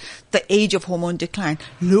 approaching the age of hormone decline.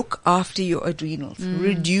 Look after your adrenals.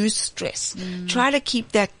 Reduce stress. Try to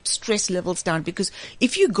keep that stress levels down, because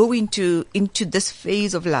if you go into this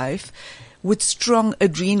phase of life with strong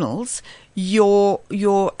adrenals, your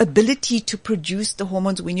ability to produce the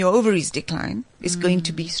hormones when your ovaries decline is going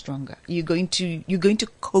to be stronger. You're going to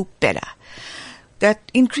cope better. That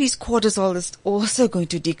increased cortisol is also going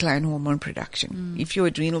to decline hormone production. If your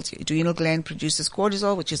adrenal gland produces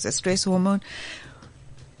cortisol, which is a stress hormone,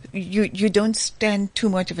 you don't stand too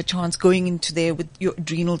much of a chance going into there with your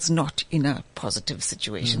adrenals not in a positive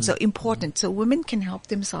situation. So important. So women can help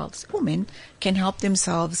themselves. Women can help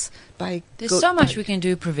themselves by There's so much we can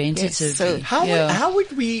do preventatively. Yes, so How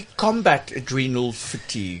would we combat adrenal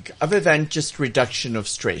fatigue other than just reduction of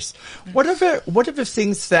stress? What are the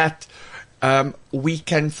things that we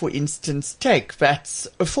can, for instance, take that's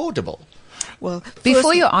affordable? Well, Before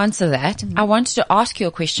first- you answer that, I wanted to ask you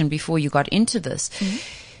a question before you got into this.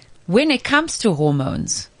 When it comes to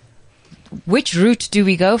hormones, which route do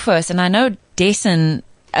we go first? And I know Dessen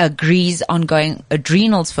agrees on going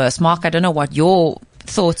adrenals first. Mark, I don't know what your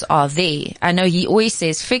thoughts are there. I know he always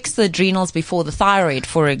says fix the adrenals before the thyroid,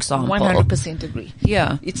 for example. 100% agree.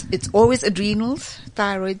 Yeah. It's always adrenals,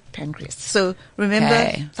 thyroid, pancreas. So remember,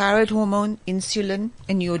 Okay. thyroid hormone, insulin,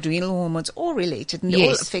 and your adrenal hormones all related, and they all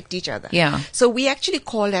Yes. affect each other. Yeah. So we actually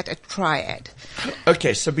call that a triad.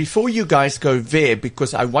 Okay, so before you guys go there,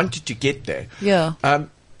 because I wanted to get there. Yeah.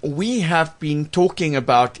 We have been talking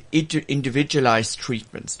about individualized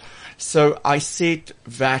treatments. So I said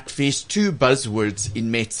that there's two buzzwords in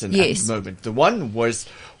medicine Yes. at the moment. The one was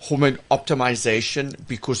hormone optimization,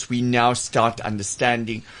 because we now start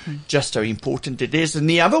understanding just how important it is. And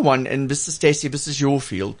the other one, and this is Stacey, this is your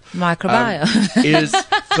field. Microbiome. Is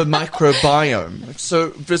the microbiome. So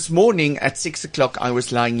this morning at 6:00, I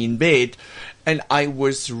was lying in bed and I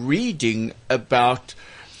was reading about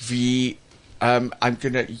the, I'm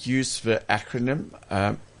going to use the acronym,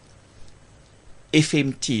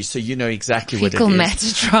 FMT, so you know exactly Fecal what it matter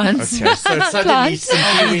is. trans. Okay, so suddenly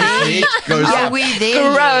Cynthia head goes Are up. we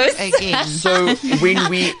there Gross. again? So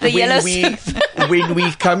when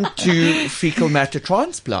we come to fecal matter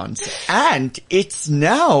transplants, and it's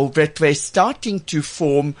now that they're starting to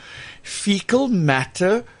form fecal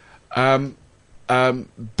matter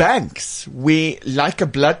banks, where like a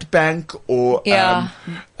blood bank or Yeah.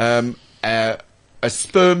 a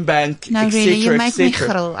sperm bank, No, etc., really, you make me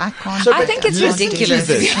etc. grrrl. I can't. So, I but think it's listen to ridiculous.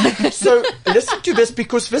 this. So listen to this,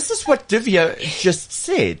 because this is what Divya just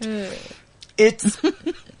said. It's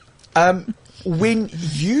when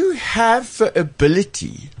you have the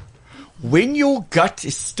ability, when your gut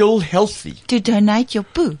is still healthy, To donate your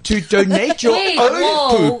poo. to donate your Wait, own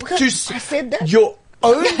whoa. poop to your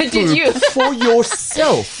own Did poop you? for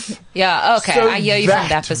yourself. Yeah, okay. So I hear you from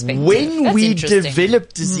that perspective. when That's we interesting.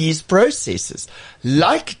 develop disease processes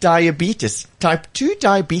like diabetes, type 2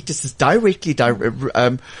 diabetes is directly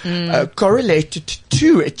correlated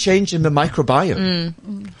to a change in the microbiome.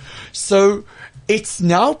 So it's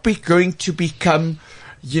now going to become,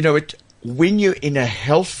 when you're in a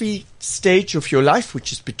healthy stage of your life,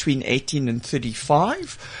 which is between 18 and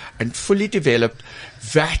 35 and fully developed,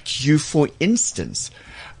 that you, for instance,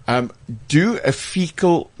 do a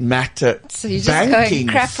fecal matter So you just banking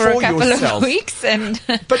go crap for a couple yourself. of weeks and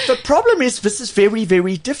But the problem is this is very,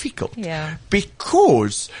 very difficult. Yeah.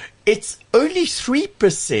 Because it's only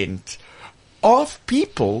 3% of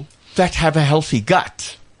people that have a healthy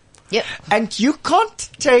gut. Yep. And you can't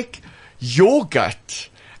take your gut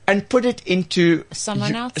and put it into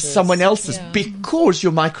Someone else's. Yeah. because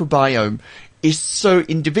your microbiome is so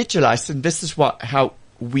individualized. And this is how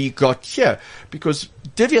we got here, because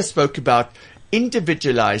Divya spoke about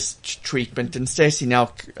individualized treatment, and Stacey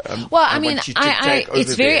now. Well, I want you to take over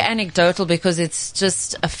it's very there. anecdotal because it's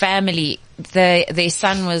just a family. Their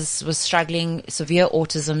son was struggling severe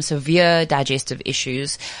autism, severe digestive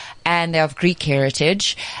issues, and they're of Greek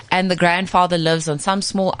heritage. And the grandfather lives on some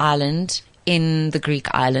small island in the Greek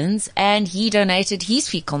islands, and he donated his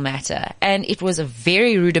fecal matter, and it was a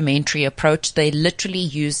very rudimentary approach. They literally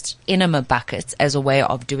used enema buckets as a way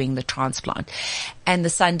of doing the transplant, and the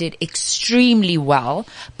son did extremely well,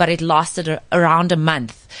 but it lasted around a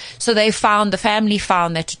month. So the family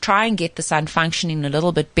found that to try and get the son functioning a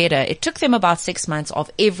little bit better, it took them about 6 months of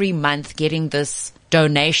every month getting this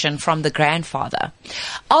donation from the grandfather.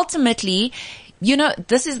 Ultimately, You know,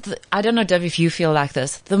 I don't know, Dev, if you feel like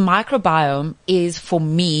this. The microbiome is, for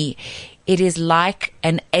me, it is like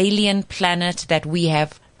an alien planet that we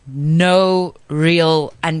have no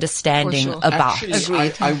real understanding For sure. about.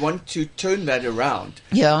 Actually, I want to turn that around.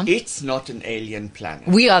 Yeah. It's not an alien planet.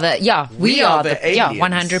 We are the, yeah, we are the, aliens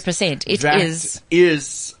 100%. It that is.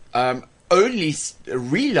 Only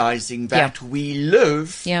realizing that we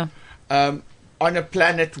live Yeah. on a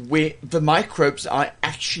planet where the microbes are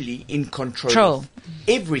actually in control of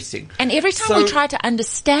everything. And every time we try to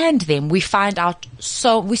understand them, we find out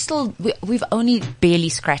we've only barely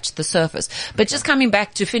scratched the surface. But just coming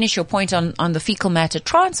back to finish your point on the fecal matter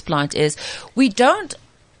transplant is we don't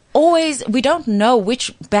know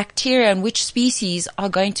which bacteria and which species are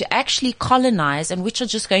going to actually colonize and which are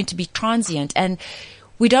just going to be transient. And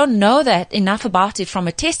we don't know that enough about it from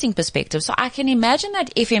a testing perspective. So I can imagine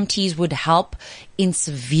that FMTs would help in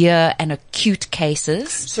severe and acute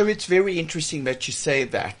cases. So it's very interesting that you say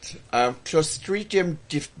that. Clostridium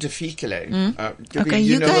difficile. Okay,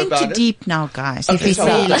 you're going too deep now, guys. Okay, If so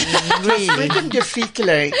really. Clostridium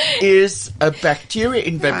difficile is a bacteria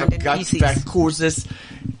in the gut that causes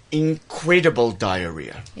incredible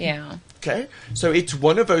diarrhea. Yeah. Okay, so it's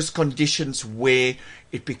one of those conditions where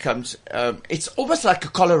it becomes, it's almost like a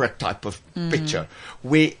cholera type of picture,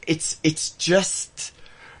 where it's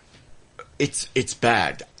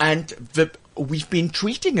bad. And we've been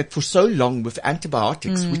treating it for so long with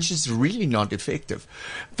antibiotics, which is really not effective.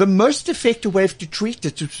 The most effective way to treat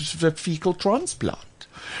it is the fecal transplant.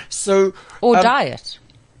 So, Or diet.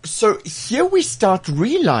 So here we start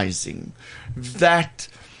realizing that,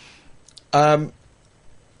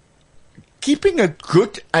 keeping a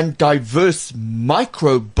good and diverse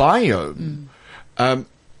microbiome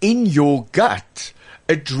in your gut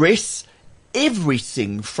address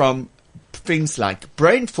everything from things like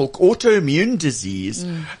brain fog, autoimmune disease,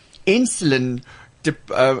 insulin,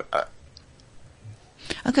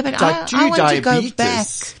 Okay, but type 2 I want to go diabetes. back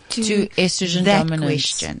To estrogen that dominance.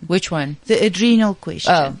 question. Which one? The adrenal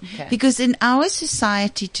question. Oh, okay. Because in our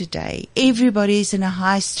society today, everybody is in a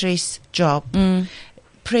high stress job.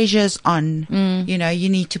 Pressure's on. You know, you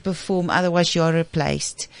need to perform, otherwise you're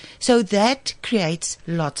replaced. So that creates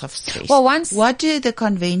lots of stress. Well, what is the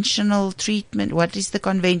conventional treatment?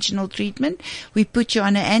 We put you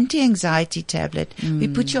on an anti-anxiety tablet. We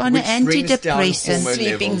put you on Which an brings down antidepressant. hormone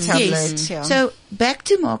Sleeping levels. tablets. Yeah. So back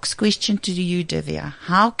to Mark's question to you, Divya.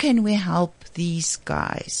 How can we help these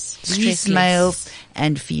guys, these Stressless. males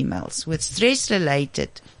and females with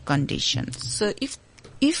stress-related conditions? So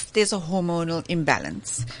if there's a hormonal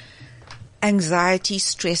imbalance, anxiety,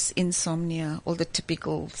 stress, insomnia, all the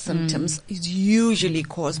typical symptoms is usually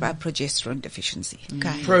caused by progesterone deficiency.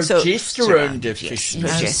 Okay. Progesterone deficiency.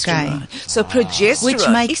 Progesterone. So progesterone, Which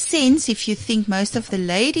makes sense if you think most of the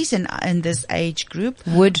ladies in this age group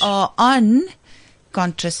are on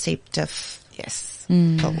contraceptive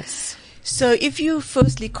pills. So if you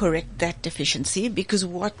firstly correct that deficiency, because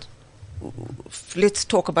let's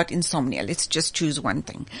talk about insomnia. Let's just choose one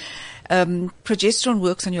thing. Progesterone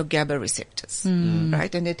works on your GABA receptors,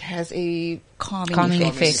 right? And it has a calming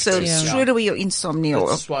effect. So straight away your insomnia.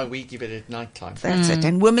 That's why we give it at nighttime. That's it.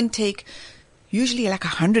 And women take usually like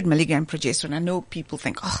 100 milligram progesterone. I know people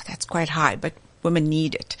think, oh, that's quite high, but women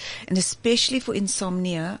need it. And especially for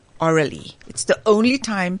insomnia, orally. It's the only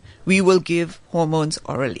time we will give hormones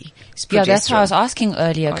orally. Yeah, that's what I was asking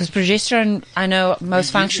earlier, because progesterone, I know most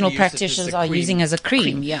usually functional use it as practitioners a are cream. using as a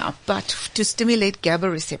cream. Yeah. But to stimulate GABA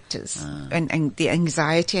receptors and the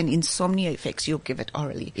anxiety and insomnia effects, you'll give it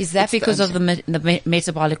orally. Is that It's because of the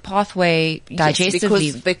metabolic pathway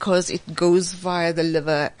digestively? Yes, because it goes via the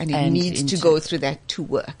liver and it needs to into- go through that to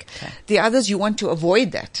work. Okay. The others, you want to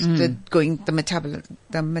avoid that,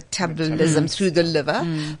 the metabolism through the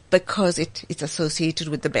liver, because it's associated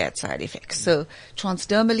with the bad side effects. So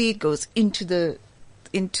transdermally, it goes into the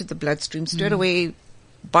bloodstream straight away,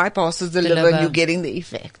 bypasses the liver, and liver. you're getting the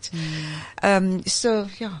effect. So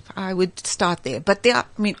yeah, I would start there. But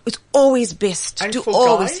it's always best And to for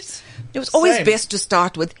always. guys? It was always Same. best to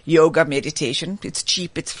start with yoga meditation. It's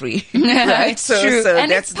cheap, it's free, right? It's true.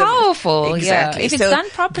 And that's it's powerful, yeah, Exactly. if it's done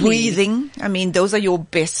properly. Breathing, those are your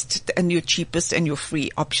best and your cheapest and your free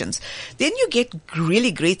options. Then you get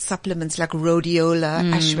really great supplements like rhodiola,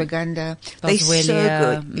 ashwagandha. They're so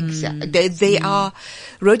Boswellia. good. Exactly. They are,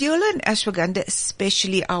 rhodiola and ashwagandha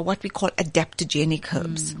especially are what we call adaptogenic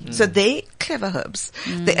herbs. So they clever herbs.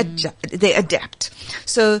 They adapt.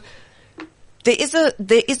 So there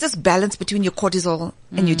is this balance between your cortisol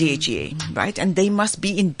and your DHEA, right? And they must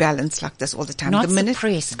be in balance like this all the time. Not the minute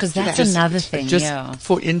suppressed, because that's Just- another thing. Just yeah.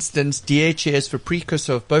 for instance, DHEA is the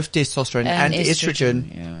precursor of both testosterone and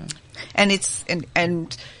estrogen. Yeah.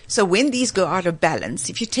 And so when these go out of balance,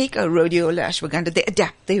 if you take a rhodiola ashwagandha, they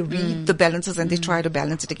adapt, they read the balances and they try to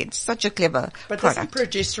balance it again. It's such a clever But product.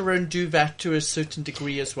 doesn't progesterone do that to a certain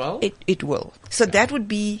degree as well? It will. So that would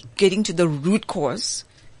be getting to the root cause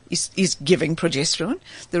is giving progesterone.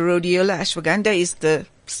 The rhodiola ashwagandha is the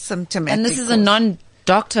symptomatic And this is a cause.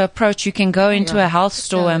 non-doctor approach. You can go into a health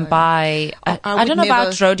store and buy, I don't know about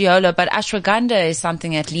rhodiola, but ashwagandha is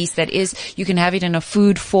something at least that is, you can have it in a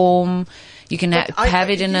food form. You can have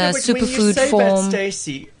it in a superfood form.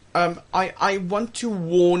 Stacey, I want to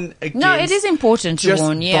warn against. No, it is important to just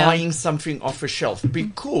warn, yeah. buying something off a shelf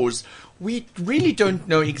because we really don't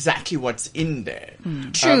know exactly what's in there.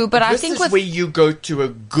 True, but I think this is where you go to a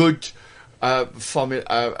good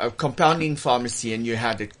compounding pharmacy and you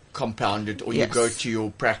had it compounded, or you go to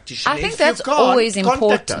your practitioner. I think If you that's can't, always contact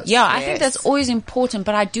important. us. Yeah, I think that's always important.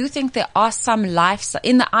 But I do think there are some in the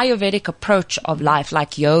Ayurvedic approach of life,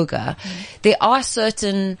 like yoga, there are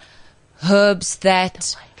certain herbs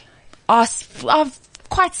that are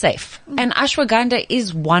quite safe. And ashwagandha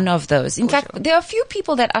is one of those. In fact, there are a few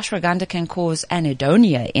people that ashwagandha can cause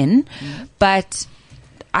anhedonia in, but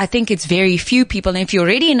I think it's very few people. And if you're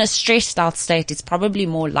already in a stressed out state, it's probably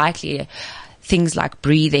more likely things like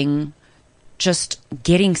breathing, just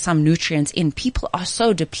getting some nutrients in. People are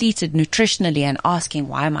so depleted nutritionally and asking,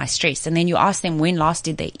 why am I stressed? And then you ask them when last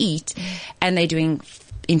did they eat, and they're doing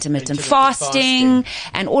intermittent fasting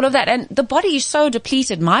and all of that. And the body is so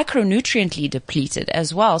depleted, micronutriently depleted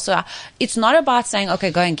as well. So it's not about saying,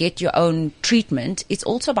 okay, go and get your own treatment. It's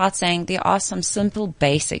also about saying there are some simple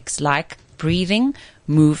basics like breathing,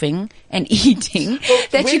 moving, and eating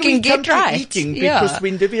that you can get right. Eating, because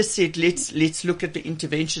when Divya said, let's look at the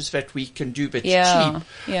interventions that we can do that's cheap.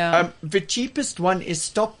 Yeah. The cheapest one is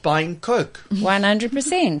stop buying Coke. 100%.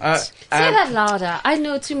 Say that louder. I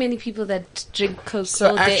know too many people that drink Coke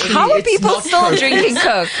all day. actually, How are it's people not still Coke. drinking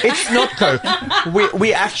Coke? It's not Coke.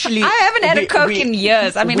 We actually. I haven't had a Coke in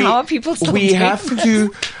years. I mean, how are people still We drinking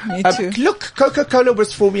have to. Look, Coca-Cola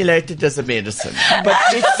was formulated as a medicine, but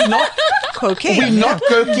it's not cocaine.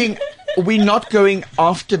 We're not going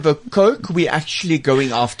after the Coke. We're actually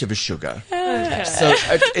going after the sugar. So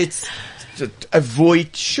it's to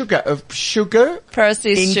avoid sugar.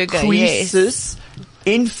 Processed sugar, increases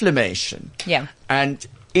inflammation. Yeah. And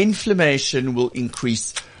inflammation will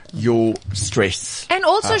increase your stress. And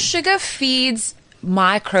also sugar feeds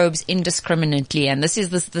microbes indiscriminately, and this is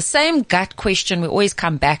the same gut question we always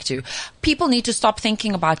come back to. People need to stop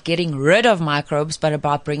thinking about getting rid of microbes, but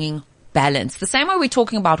about bringing balance. The same way we're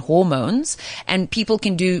talking about hormones, and people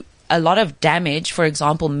can do a lot of damage. For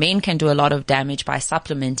example, men can do a lot of damage by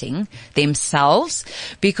supplementing themselves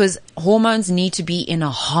because hormones need to be in a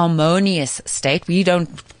harmonious state. We don't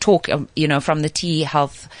talk, from the T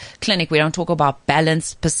Health Clinic, we don't talk about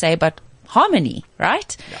balance per se, but harmony,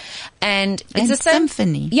 right? Yeah. And it's the same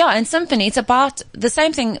symphony. Yeah, and symphony. It's about the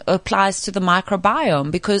same thing applies to the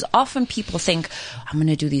microbiome, because often people think, I'm going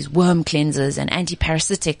to do these worm cleansers and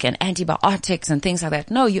antiparasitic and antibiotics and things like that.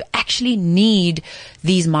 No, you actually need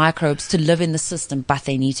these microbes to live in the system, but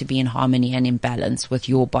they need to be in harmony and in balance with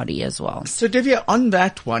your body as well. So Divya, on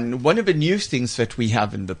that one of the new things that we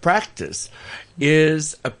have in the practice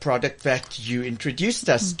is a product that you introduced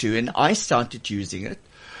us to, and I started using it.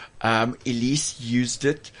 Elise used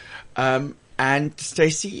it. And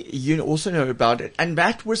Stacey, you also know about it. And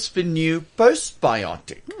that was the new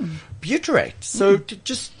postbiotic, butyrate. So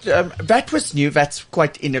that was new. That's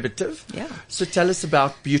quite innovative. Yeah. So tell us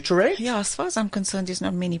about butyrate. Yeah, as far as I'm concerned, it's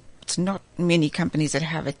not many companies that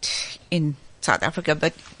have it in South Africa,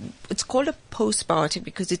 but it's called a postbiotic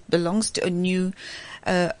because it belongs to a new,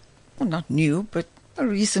 not new, but a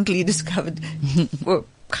recently discovered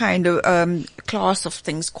kind of class of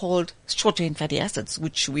things called short-chain fatty acids,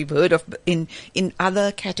 which we've heard of in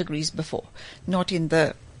other categories before, not in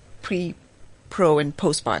the pro and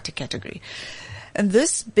postbiotic category. And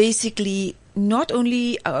this basically not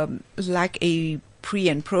only like a pre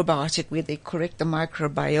and probiotic where they correct the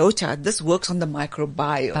microbiota, this works on the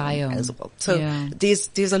microbiome as well. So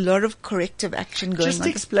there's a lot of corrective action going on. Just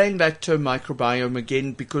explain that term microbiome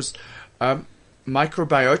again, because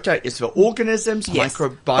microbiota is the organisms. Yes.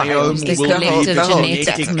 Microbiome is will collective be the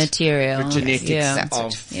genetic material. The genetics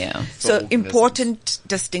of the So organism. important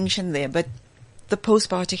distinction there, but the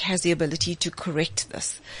postbiotic has the ability to correct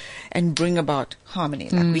this and bring about harmony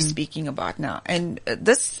like we're speaking about now. And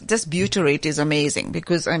this butyrate is amazing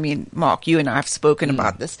because, I mean, Mark, you and I have spoken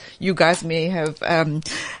about this. You guys may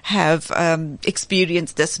have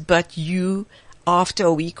experienced this, but you, after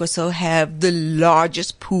a week or so, have the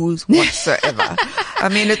largest poos whatsoever. I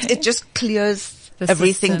mean, it just clears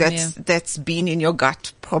everything system, that's been in your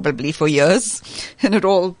gut probably for years, and it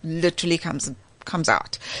all literally comes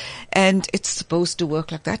out. And it's supposed to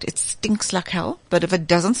work like that. It stinks like hell, but if it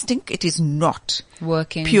doesn't stink, it is not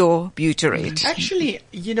working. pure butyrate. Actually,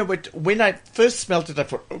 you know what? When I first smelled it, I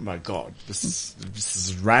thought, "Oh my God, this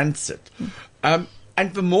is rancid." And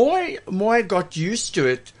the more I got used to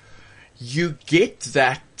it, you get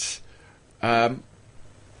that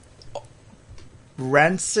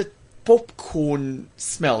rancid popcorn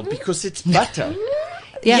smell because it's butter.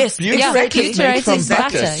 Yeah. Yes, Butyrate is made from is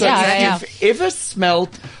butter. So Yeah. if you've ever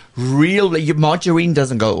smelled real, your margarine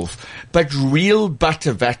doesn't go off, but real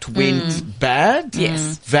butter that went bad,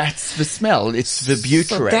 Yes. that's the smell. It's the butyrate.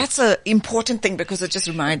 So that's an important thing because it just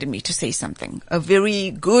reminded me to say something. A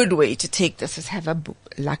very good way to take this is have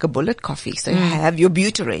like a bullet coffee. So you have your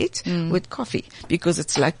butyrate with coffee because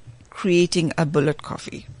it's like creating a bullet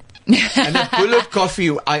coffee. And a bullet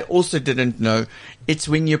coffee, I also didn't know, it's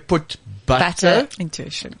when you put butter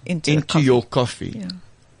into your coffee. Yeah.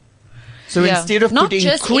 So instead of not putting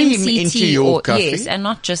just cream MCT into your coffee, yes, and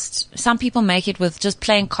not just, some people make it with just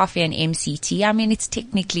plain coffee and MCT. I mean, it's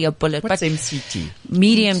technically a bullet, what's but MCT?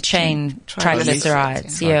 medium chain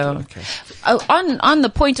triglycerides. Yeah. Okay. Oh, on the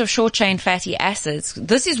point of short chain fatty acids,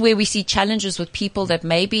 this is where we see challenges with people that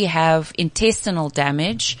maybe have intestinal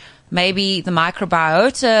damage. Maybe the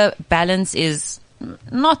microbiota balance is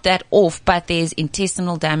not that off, but there's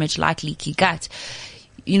intestinal damage like leaky gut.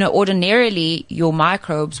 You know, ordinarily your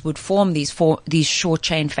microbes would form these short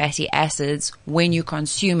chain fatty acids when you're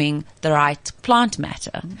consuming the right plant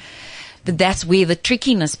matter. But that's where the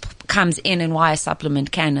trickiness comes in and why a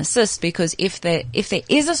supplement can assist, because if there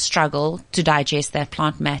is a struggle to digest that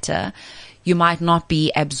plant matter, you might not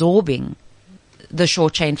be absorbing the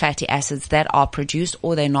short chain fatty acids that are produced,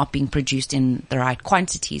 or they're not being produced in the right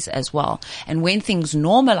quantities as well. And when things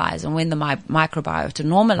normalize and when the microbiota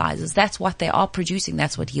normalizes, that's what they are producing.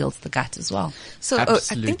 That's what heals the gut as well. So I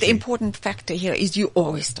think the important factor here is you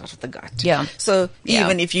always start with the gut. Yeah. So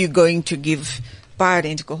even if you're going to give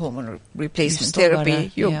bioidentical hormone replacement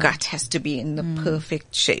therapy, your gut has to be in the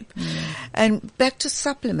perfect shape. And back to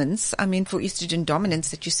supplements, I mean, for estrogen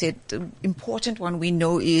dominance that you said, the important one we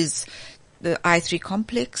know is the I3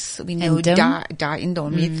 complex, we know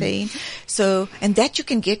diindolylmethane. So, and that you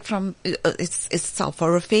can get from, it's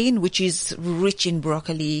sulforaphane, which is rich in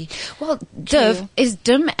broccoli. Well, Div, is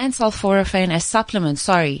DIM and sulforaphane as supplements,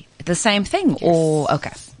 the same thing? Yes. Or,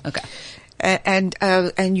 okay. And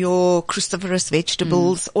your cruciferous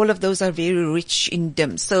vegetables, all of those are very rich in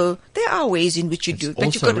DIM. So there are ways in which you do it. But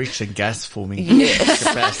also rich in gas forming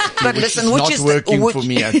capacity, but which listen, is not working for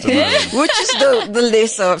me at the moment. Which is the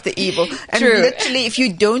lesser of the evil. And literally, if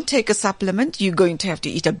you don't take a supplement, you're going to have to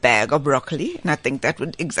eat a bag of broccoli. And I think that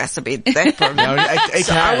would exacerbate that problem. No, it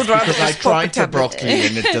So has, I would rather because I just pop tried a tablet. broccoli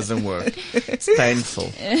and it doesn't work. It's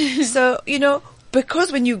painful. So,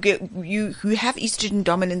 because when you have estrogen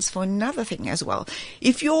dominance for another thing as well.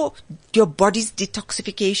 If your body's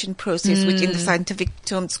detoxification process, which in the scientific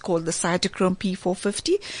terms called the cytochrome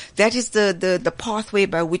P450, that is the pathway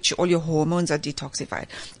by which all your hormones are detoxified.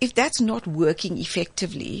 If that's not working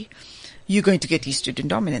effectively, you're going to get estrogen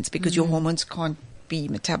dominance because your hormones can't be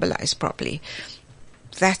metabolized properly.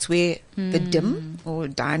 That's where the DIM or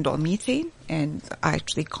diindolylmethane and the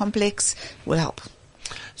I3 complex will help.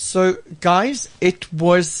 So, guys, it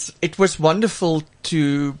was wonderful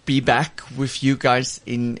to be back with you guys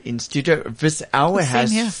in studio. This hour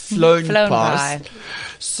has flown past. By.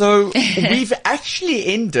 So we've actually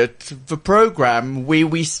ended the program where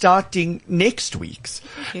we're starting next week's.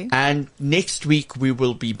 Okay. And next week we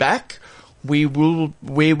will be back. We will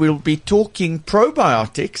be talking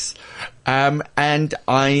probiotics. And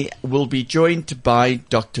I will be joined by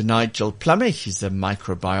Dr. Nigel Plummer. He's a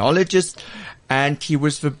microbiologist. And he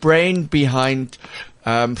was the brain behind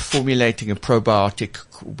formulating a probiotic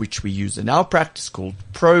which we use in our practice called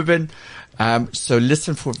Provin. So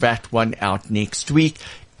listen for that one out next week.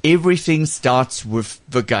 Everything starts with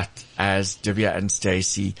the gut, as Divya and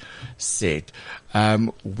Stacey said.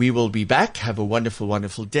 We will be back. Have a wonderful,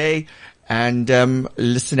 wonderful day. And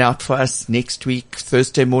listen out for us next week,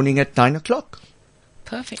 Thursday morning at 9:00.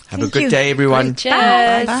 Perfect. Have a good day, everyone.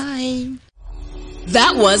 Cheers. Bye.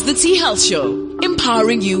 That was the Tea Health Show,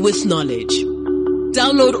 empowering you with knowledge.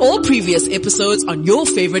 Download all previous episodes on your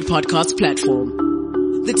favorite podcast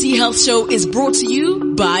platform. The Tea Health Show is brought to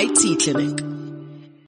you by Tea Clinic.